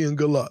KD, and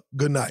good luck.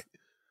 Good night.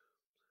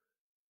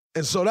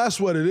 And so that's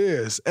what it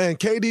is. And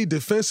KD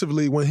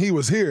defensively, when he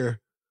was here,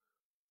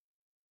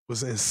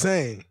 was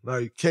insane.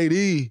 Like,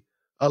 KD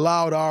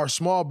allowed our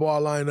small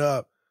ball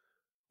lineup.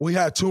 We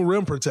had 2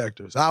 rim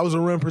protectors. I was a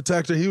rim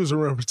protector. He was a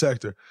rim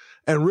protector.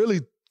 And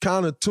really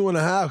kind of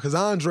 2.5, because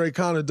Andre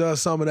kind of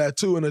does some of that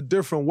too in a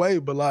different way,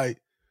 but like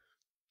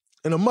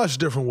in a much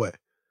different way.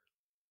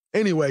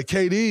 Anyway,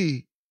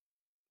 KD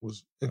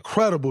was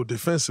incredible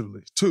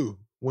defensively too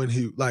when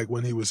he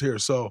was here.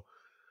 So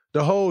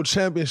the whole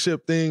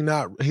championship thing,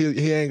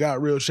 he ain't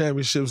got real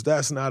championships.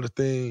 That's not a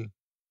thing.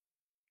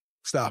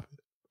 Stop it.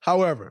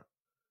 However,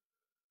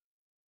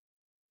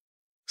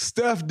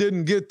 Steph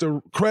didn't get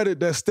the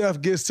credit that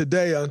Steph gets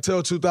today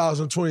until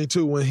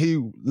 2022 when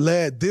he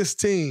led this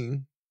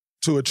team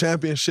to a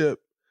championship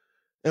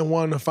and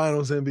won the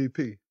Finals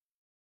MVP.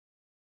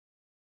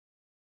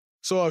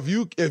 So if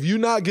you're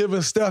not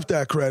giving Steph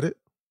that credit,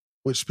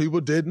 which people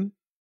didn't,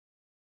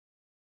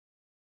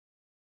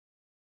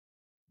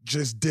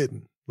 just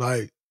didn't.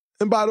 Like,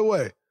 and by the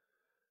way,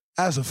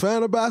 as a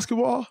fan of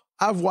basketball,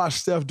 I've watched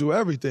Steph do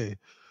everything.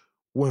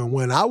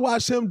 When I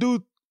watched him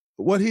do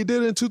what he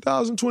did in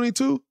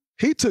 2022,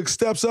 he took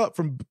steps up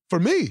for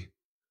me.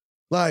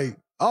 Like,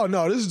 oh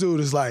no, this dude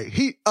is like,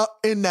 he up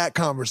in that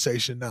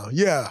conversation now.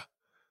 Yeah,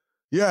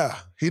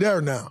 he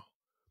there now.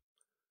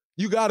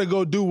 You got to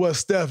go do what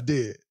Steph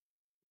did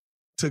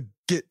to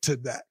get to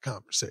that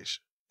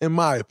conversation, in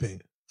my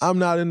opinion. I'm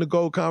not in the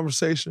GOAT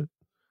conversation.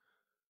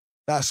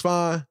 That's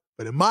fine.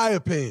 But in my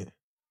opinion,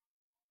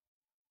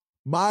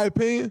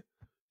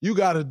 you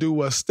got to do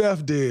what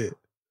Steph did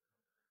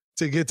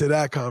to get to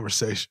that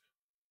conversation.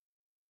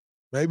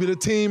 Maybe the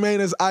team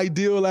ain't as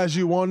ideal as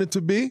you want it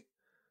to be.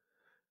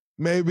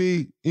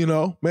 Maybe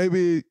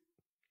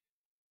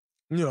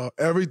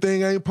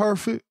everything ain't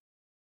perfect.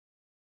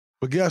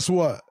 But guess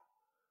what?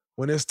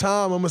 When it's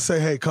time, I'm going to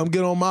say, hey, come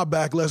get on my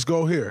back. Let's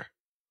go here.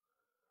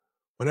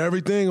 When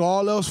everything,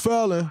 all else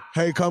failing,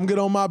 hey, come get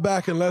on my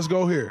back and let's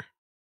go here.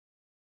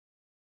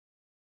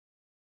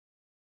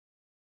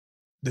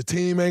 The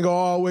team ain't going to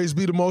always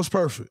be the most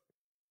perfect.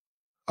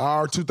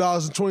 Our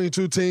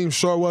 2022 team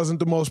sure wasn't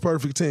the most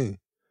perfect team.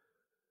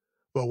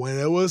 But when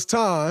it was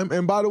time,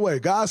 and by the way,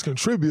 guys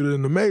contributed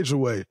in a major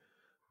way.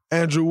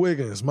 Andrew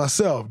Wiggins,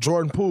 myself,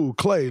 Jordan Poole,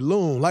 Clay,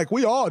 Loon, like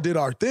we all did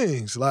our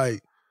things.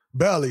 Like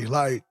Belly,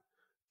 like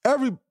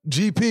every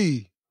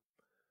GP,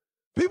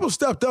 people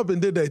stepped up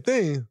and did their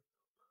thing.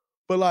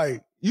 But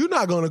like, you're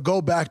not going to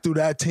go back through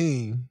that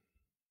team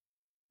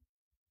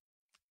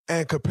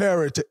and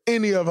compare it to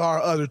any of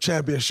our other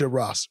championship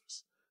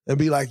rosters and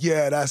be like,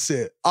 yeah, that's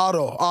it.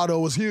 Otto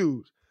was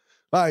huge.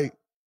 Like,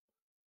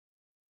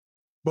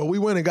 but we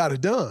went and got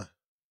it done.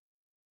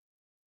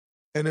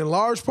 And in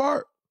large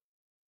part,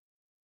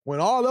 when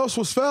all else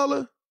was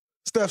failing,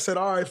 Steph said,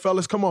 all right,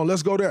 fellas, come on,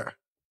 let's go there.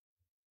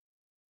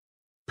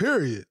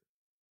 Period.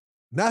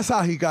 And that's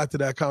how he got to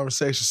that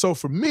conversation. So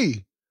for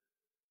me,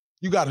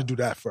 you got to do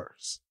that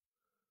first.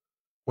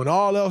 When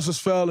all else is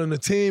failing, the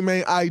team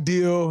ain't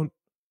ideal,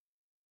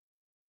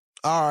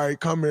 all right,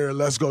 come here,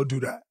 let's go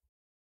do that.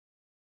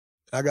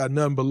 I got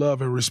nothing but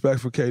love and respect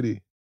for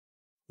KD.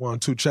 Won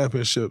 2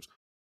 championships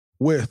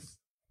with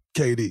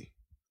KD.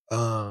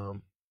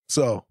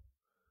 So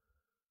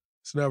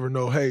it's never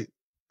no hate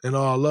and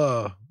all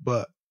love,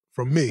 but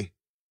from me,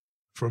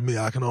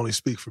 I can only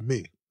speak for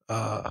me.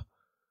 But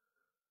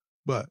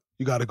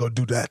you got to go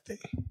do that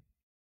thing.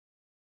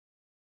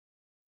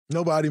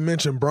 Nobody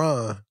mentioned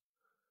Bron,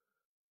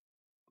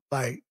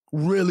 like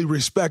really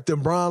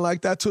respecting Bron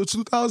like that till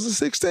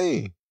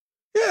 2016.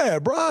 Yeah,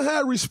 Bron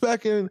had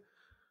respect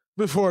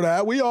before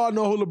that. We all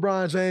know who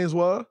LeBron James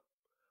was,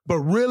 but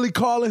really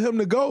calling him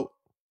the GOAT,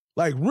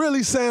 like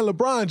really saying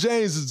LeBron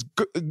James is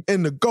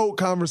in the GOAT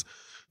conference,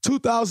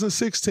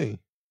 2016.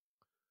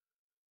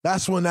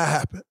 That's when that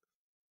happened.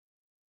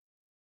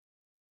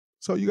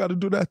 So you got to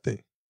do that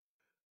thing.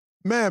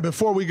 Man,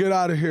 before we get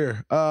out of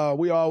here,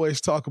 we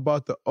always talk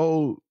about the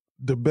old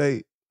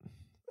debate,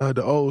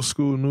 the old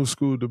school, new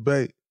school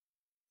debate.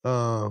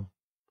 I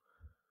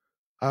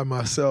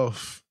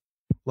myself,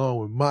 along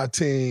with my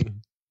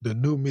team, the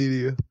new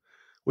media,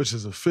 which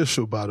is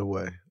official, by the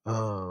way.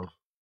 Y'all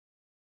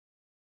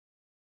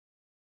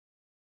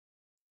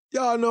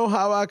know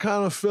how I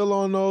kind of feel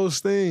on those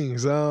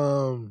things.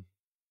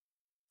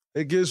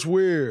 It gets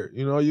weird.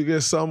 You know, you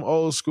get some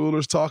old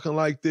schoolers talking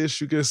like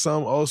this. You get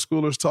some old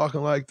schoolers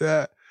talking like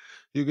that.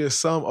 You get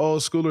some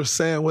old schoolers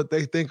saying what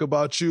they think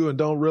about you and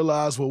don't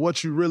realize, well,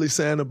 what you really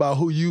saying about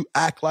who you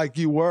act like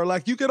you were.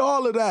 Like, you get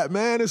all of that,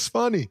 man. It's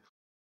funny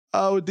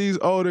with these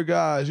older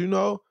guys, you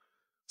know.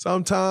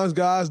 Sometimes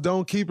guys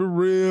don't keep it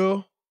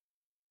real.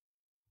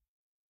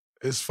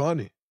 It's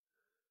funny.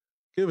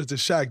 Give it to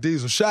Shaq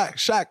Diesel.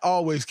 Shaq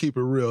always keep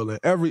it real in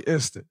every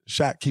instant.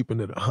 Shaq keeping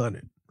it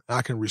 100.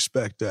 I can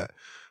respect that.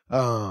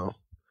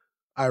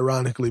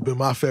 Ironically, been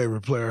my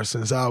favorite player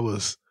since Orlando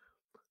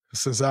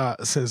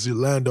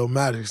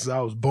Magic, since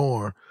I was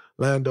born.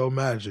 Orlando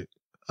Magic,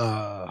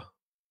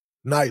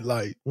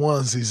 Nightlight,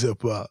 onesie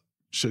zip up,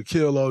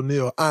 Shaquille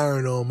O'Neal,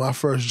 iron on, my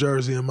first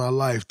jersey in my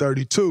life,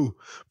 32,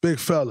 big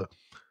fella.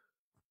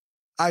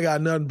 I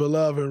got nothing but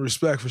love and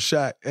respect for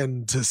Shaq.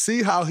 And to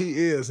see how he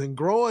is and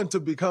growing to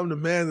become the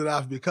man that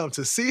I've become,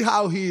 to see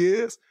how he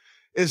is,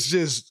 it's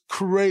just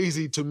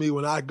crazy to me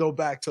when I go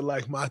back to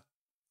like my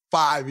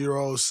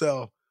 5-year-old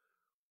self,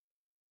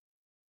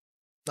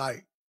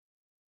 like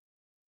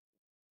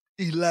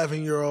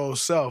 11-year-old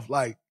self,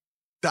 like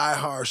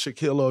diehard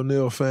Shaquille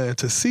O'Neal fan,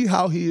 to see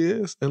how he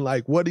is and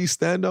like what he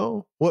stand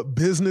on, what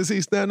business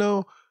he stand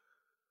on,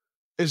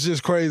 it's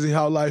just crazy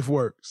how life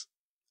works.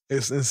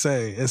 It's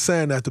insane. And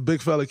saying that, the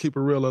big fella keep it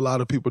real, a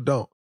lot of people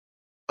don't.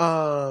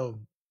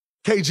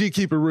 KG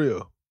keep it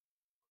real.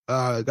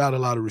 Got a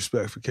lot of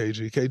respect for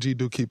KG. KG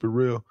do keep it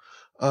real.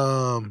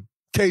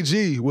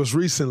 KG was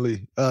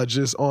recently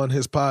just on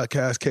his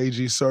podcast,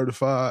 KG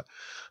Certified,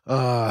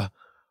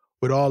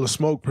 with All the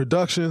Smoke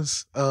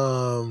Productions,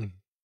 with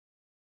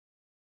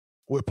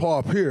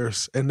Paul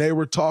Pierce, and they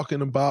were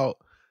talking about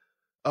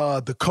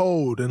the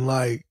code and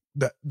like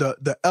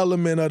the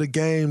element of the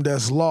game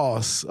that's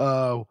lost,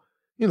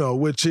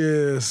 which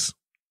is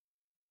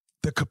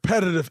the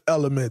competitive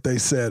element, they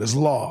said, is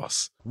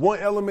lost. One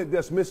element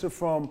that's missing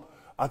from,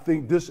 I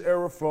think, this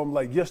era, from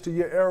like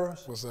yesteryear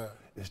eras. What's that?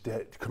 Is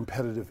that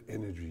competitive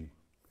energy.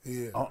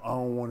 Yeah. I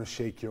don't want to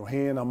shake your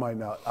hand.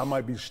 I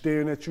might be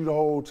staring at you the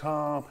whole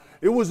time.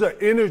 It was an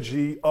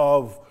energy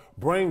of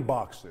brain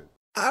boxing.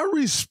 I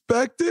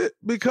respect it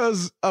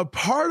because a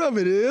part of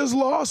it is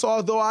lost,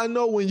 although I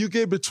know when you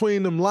get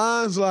between them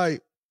lines,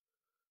 like,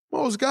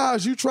 most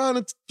guys, you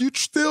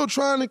still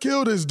trying to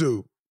kill this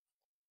dude.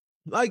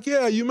 Like,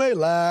 yeah, you may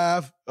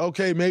laugh.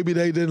 Okay, maybe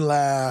they didn't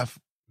laugh.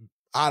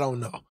 I don't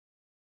know.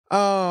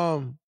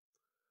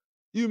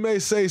 You may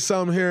say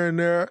something here and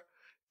there.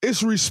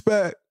 It's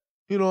respect.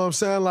 You know what I'm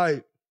saying?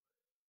 Like,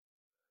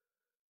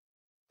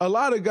 a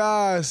lot of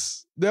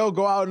guys, they'll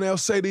go out and they'll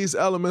say these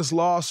elements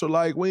lost, or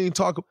like, we ain't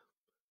talking.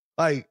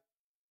 Like,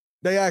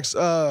 they asked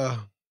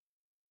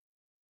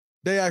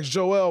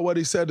Joel what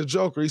he said to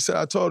Joker. He said,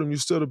 I told him, you're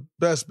still the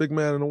best big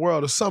man in the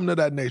world, or something of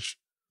that nature.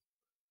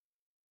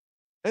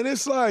 And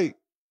it's like,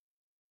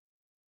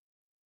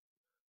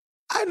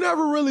 I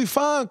never really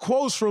find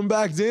quotes from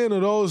back then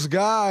of those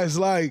guys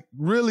like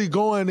really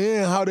going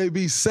in how they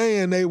be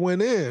saying they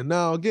went in.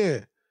 Now,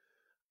 again,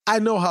 I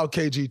know how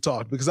KG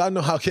talked because I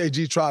know how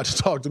KG tried to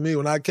talk to me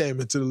when I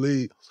came into the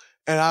league.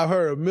 And I've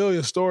heard a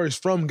million stories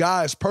from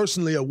guys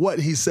personally of what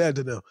he said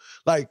to them.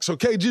 Like, so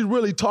KG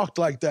really talked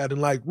like that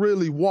and like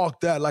really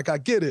walked that. Like, I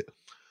get it.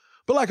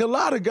 But like a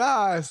lot of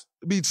guys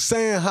be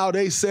saying how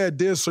they said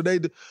this or they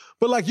did.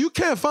 But like, you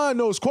can't find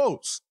those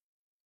quotes.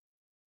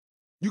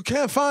 You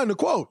can't find the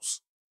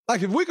quotes.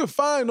 Like, if we could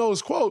find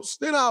those quotes,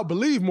 then I'll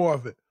believe more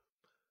of it.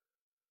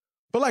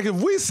 But like, if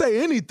we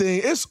say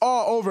anything, it's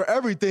all over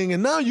everything.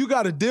 And now you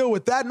got to deal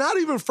with that, not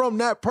even from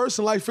that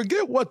person. Like,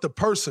 forget what the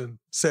person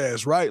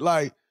says, right?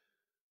 Like,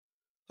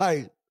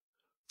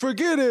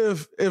 forget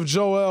if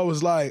Joel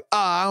was like,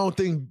 I don't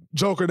think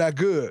Joker that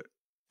good.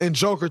 And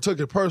Joker took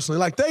it personally.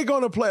 Like, they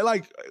going to play,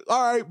 like,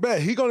 all right,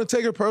 bet. He going to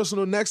take it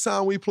personal next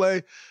time we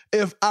play.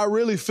 If I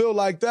really feel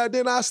like that,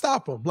 then I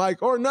stop him.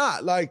 Like, or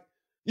not. Like,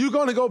 you're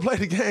going to go play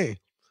the game.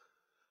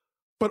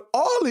 But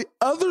all the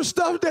other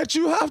stuff that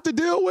you have to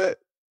deal with,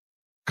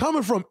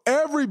 coming from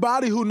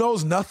everybody who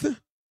knows nothing,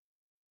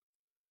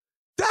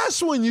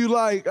 that's when you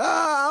like,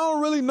 I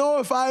don't really know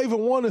if I even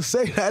want to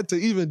say that to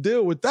even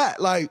deal with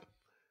that. Like,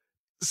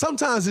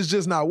 sometimes it's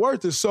just not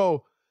worth it.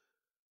 So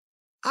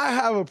I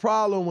have a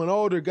problem when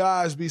older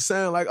guys be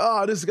saying like,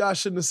 oh, this guy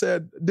shouldn't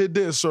have did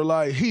this, or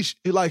like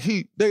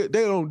they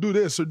don't do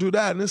this or do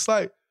that. And it's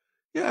like,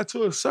 yeah,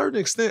 to a certain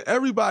extent,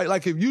 everybody,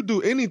 like if you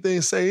do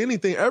anything, say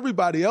anything,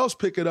 everybody else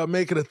pick it up,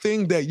 make it a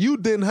thing that you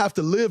didn't have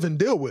to live and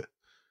deal with.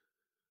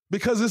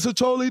 Because it's a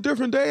totally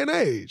different day and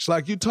age.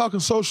 Like, you talking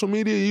social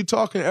media, you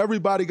talking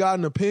everybody got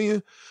an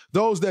opinion.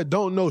 Those that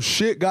don't know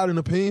shit got an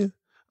opinion.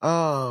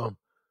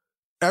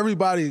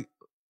 Everybody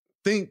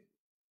think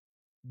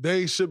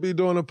they should be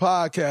doing a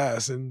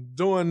podcast and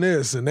doing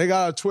this, and they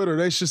got a Twitter,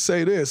 they should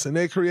say this, and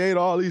they create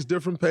all these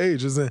different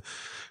pages and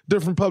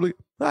different public.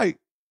 Like,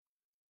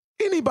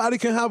 anybody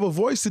can have a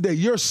voice today.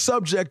 You're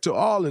subject to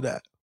all of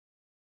that.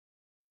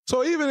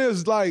 So even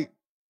as like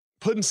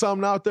putting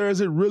something out there, is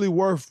it really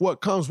worth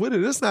what comes with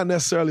it? It's not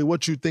necessarily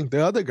what you think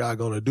the other guy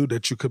gonna do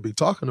that you could be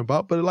talking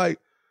about, but like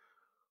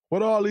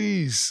what all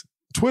these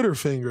Twitter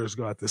fingers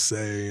got to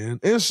say and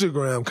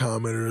Instagram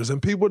commenters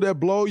and people that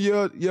blow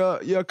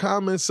your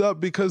comments up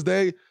because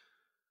they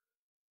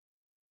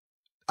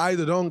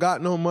either don't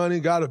got no money,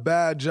 got a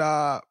bad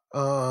job,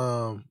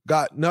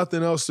 got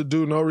nothing else to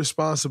do, no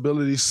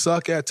responsibilities,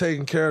 suck at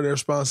taking care of their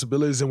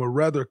responsibilities, and would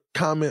rather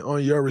comment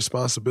on your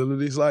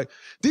responsibilities. Like,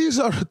 these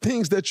are the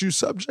things that you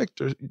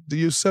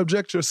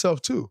subject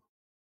yourself to.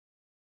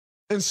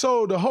 And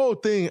so the whole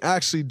thing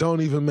actually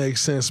don't even make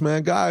sense,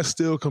 man. Guys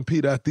still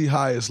compete at the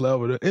highest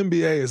level. The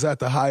NBA is at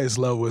the highest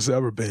level it's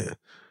ever been.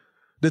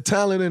 The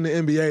talent in the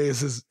NBA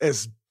is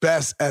as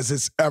best as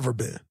it's ever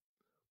been.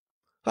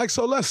 Like,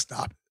 so let's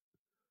stop it.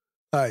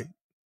 Like,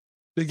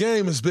 the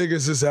game is big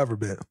as it's ever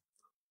been.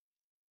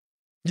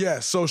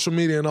 Yes, social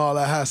media and all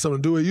that has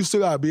something to do with it. You still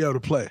got to be able to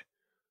play.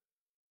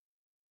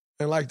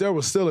 And, like, there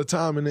was still a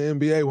time in the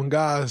NBA when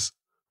guys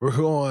were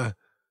going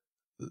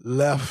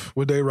left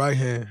with their right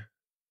hand,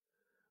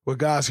 where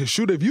guys can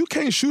shoot. If you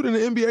can't shoot in the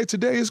NBA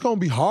today, it's going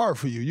to be hard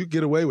for you. You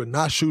get away with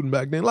not shooting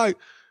back then. Like,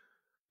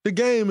 the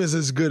game is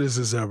as good as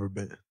it's ever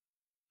been.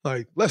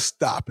 Like, let's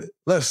stop it.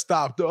 Let's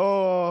stop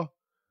the,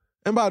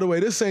 and by the way,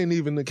 this ain't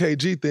even the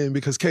KG thing,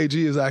 because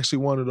KG is actually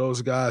one of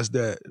those guys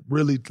that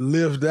really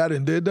lived that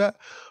and did that.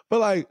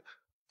 But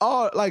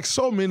like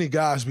so many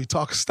guys be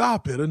talking,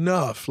 stop it,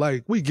 enough.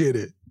 Like, we get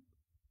it.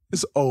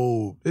 It's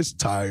old. It's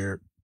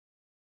tired.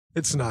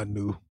 It's not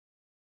new.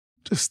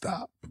 Just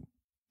stop.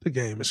 The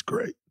game is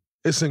great.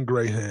 It's in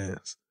great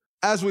hands.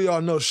 As we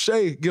all know,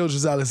 Shai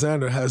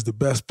Gilgeous-Alexander has the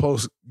best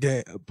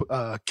post-game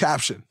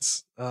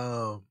captions.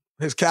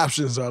 His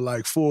captions are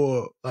like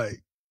full,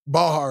 like,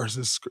 bars.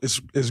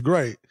 It's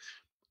great.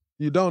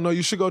 You don't know,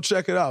 you should go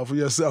check it out for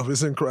yourself.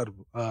 It's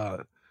incredible.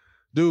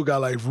 Dude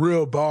got like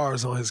real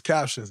bars on his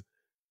captions.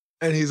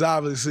 And he's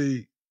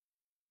obviously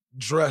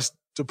dressed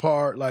the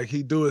part, like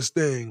he do his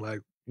thing.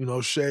 Like, you know,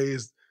 Shai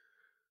is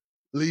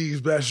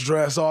league's best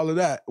dress, all of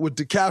that. With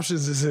the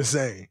captions is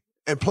insane.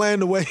 And playing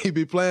the way he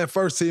be playing,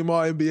 first team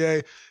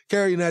All-NBA,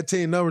 carrying that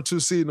team, number 2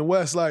 seed in the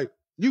West, like,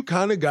 you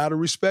kind of got to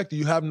respect it.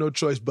 You have no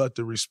choice but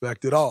to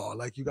respect it all.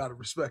 Like, you got to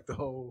respect the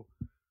whole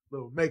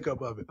little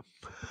makeup of it.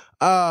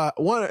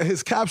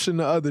 His caption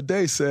the other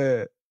day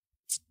said,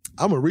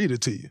 I'm going to read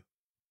it to you.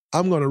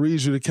 I'm going to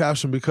read you the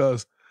caption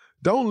because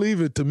don't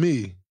leave it to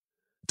me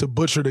to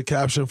butcher the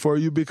caption for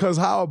you, because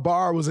how a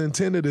bar was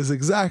intended is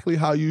exactly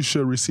how you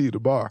should receive the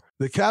bar.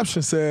 The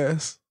caption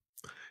says,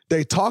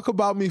 they talk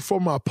about me for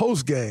my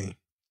post game.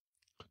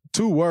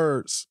 2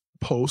 words,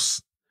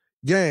 post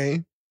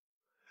game,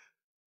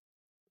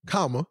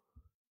 comma,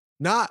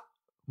 not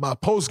my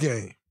post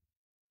game.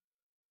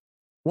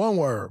 1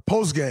 word,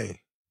 post game.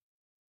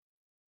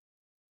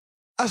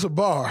 That's a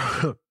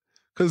bar,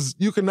 because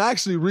you can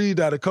actually read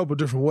that a couple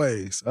different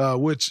ways,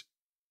 which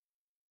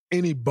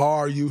any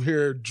bar you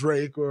hear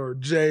Drake or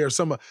Jay or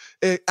somebody,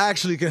 it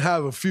actually can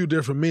have a few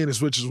different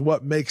meanings, which is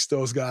what makes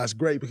those guys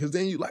great, because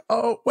then you like,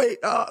 oh, wait,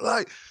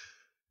 like,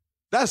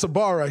 that's a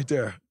bar right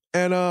there.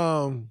 And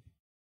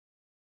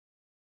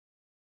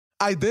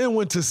I then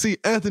went to see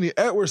Anthony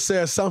Edwards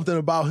said something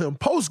about him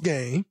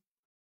post-game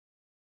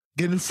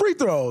getting free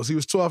throws. He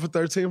was 12 for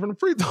 13 from the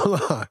free throw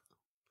line.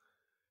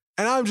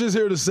 And I'm just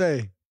here to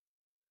say,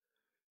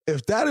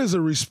 if that is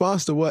a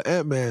response to what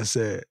Ant-Man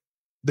said,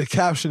 the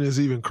caption is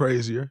even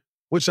crazier,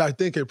 which I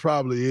think it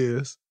probably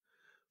is,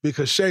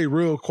 because Shai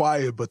real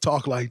quiet but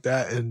talk like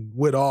that and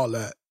with all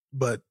that,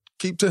 but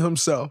keep to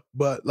himself,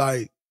 but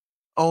like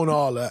own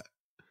all that.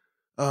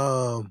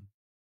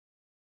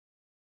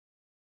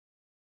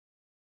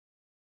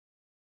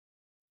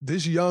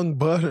 This young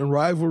bud and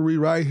rivalry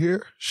right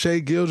here, Shai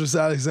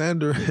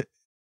Gilgeous-Alexander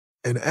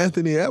and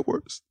Anthony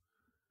Edwards,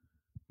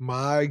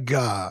 my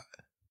God,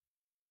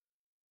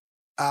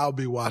 I'll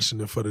be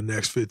watching it for the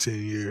next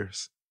 15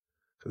 years,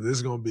 because this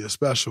is going to be a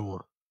special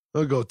one.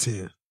 Let's go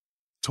 10,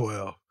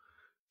 12.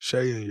 Shai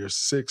in your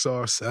 6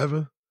 or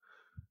 7.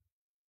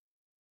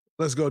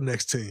 Let's go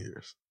next 10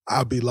 years.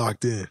 I'll be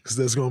locked in, because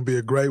there's going to be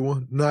a great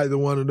one. Neither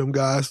one of them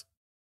guys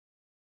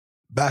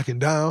backing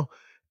down.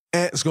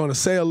 Ant's going to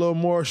say a little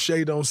more.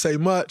 Shai don't say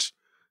much.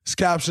 His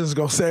caption's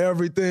going to say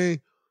everything.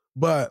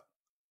 But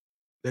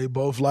they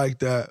both like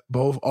that.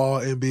 Both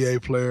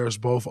all-NBA players,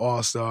 both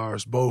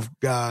all-stars, both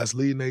guys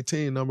leading their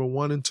team number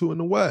 1 and 2 in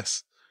the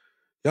West.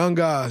 Young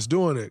guys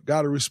doing it.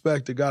 Got to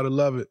respect it. Got to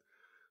love it.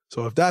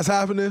 So if that's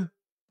happening,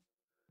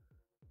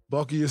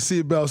 buckle your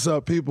seatbelts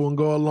up, people, and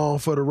go along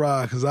for the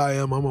ride, because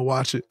I'm going to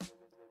watch it.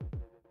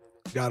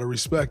 Got to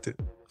respect it.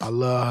 I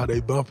love how they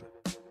bump it.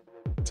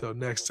 Until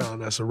next time,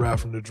 that's a wrap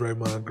from the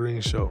Draymond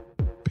Green Show.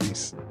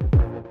 Peace.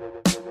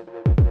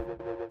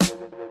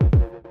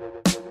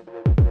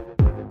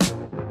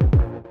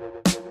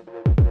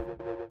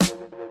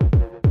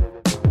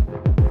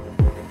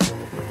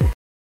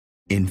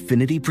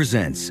 Infinity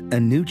presents a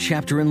new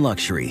chapter in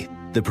luxury,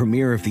 the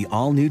premiere of the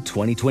all-new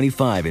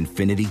 2025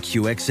 Infinity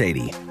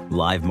QX80,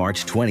 live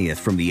March 20th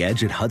from the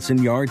Edge at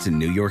Hudson Yards in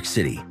New York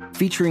City,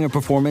 featuring a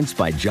performance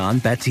by John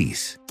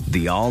Batiste.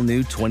 The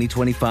all-new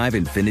 2025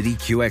 Infinity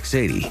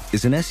QX80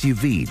 is an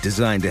SUV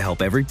designed to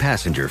help every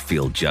passenger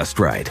feel just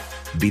right.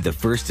 Be the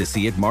first to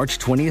see it March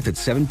 20th at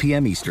 7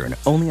 p.m. Eastern,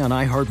 only on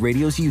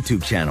iHeartRadio's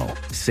YouTube channel.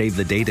 Save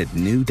the date at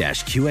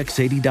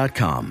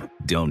new-QX80.com.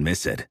 Don't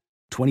miss it.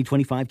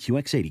 2025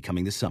 QX80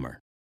 coming this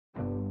summer.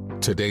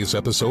 Today's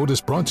episode is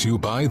brought to you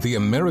by the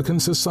American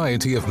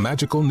Society of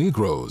Magical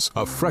Negroes,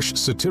 a fresh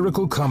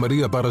satirical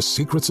comedy about a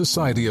secret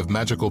society of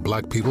magical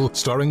black people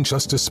starring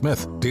Justice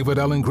Smith, David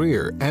Allen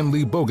Greer, Ann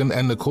Lee Bogan,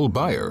 and Nicole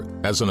Byer.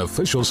 As an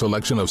official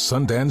selection of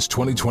Sundance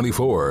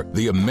 2024,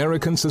 the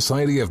American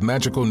Society of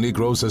Magical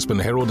Negroes has been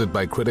heralded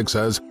by critics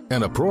as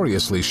an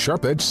uproariously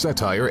sharp-edged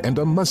satire and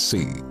a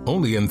must-see.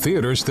 Only in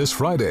theaters this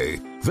Friday.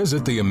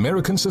 Visit the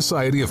American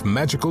Society of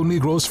Magical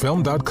Negroes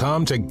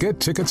film.com to get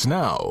tickets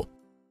now.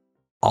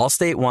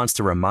 Allstate wants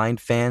to remind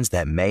fans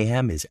that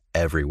mayhem is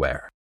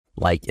everywhere.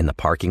 Like in the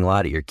parking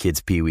lot at your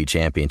kid's Pee Wee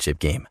Championship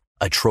game.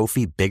 A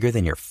trophy bigger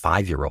than your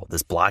 5-year-old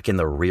is blocking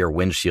the rear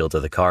windshield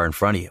of the car in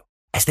front of you.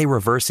 As they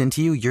reverse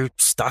into you, you're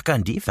stuck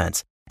on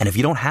defense. And if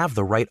you don't have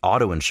the right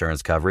auto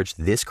insurance coverage,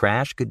 this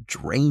crash could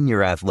drain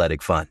your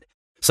athletic fund.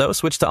 So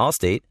switch to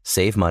Allstate,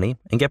 save money,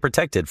 and get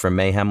protected from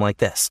mayhem like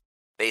this.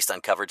 Based on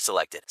coverage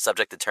selected,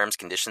 subject to terms,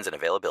 conditions, and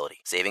availability.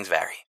 Savings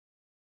vary.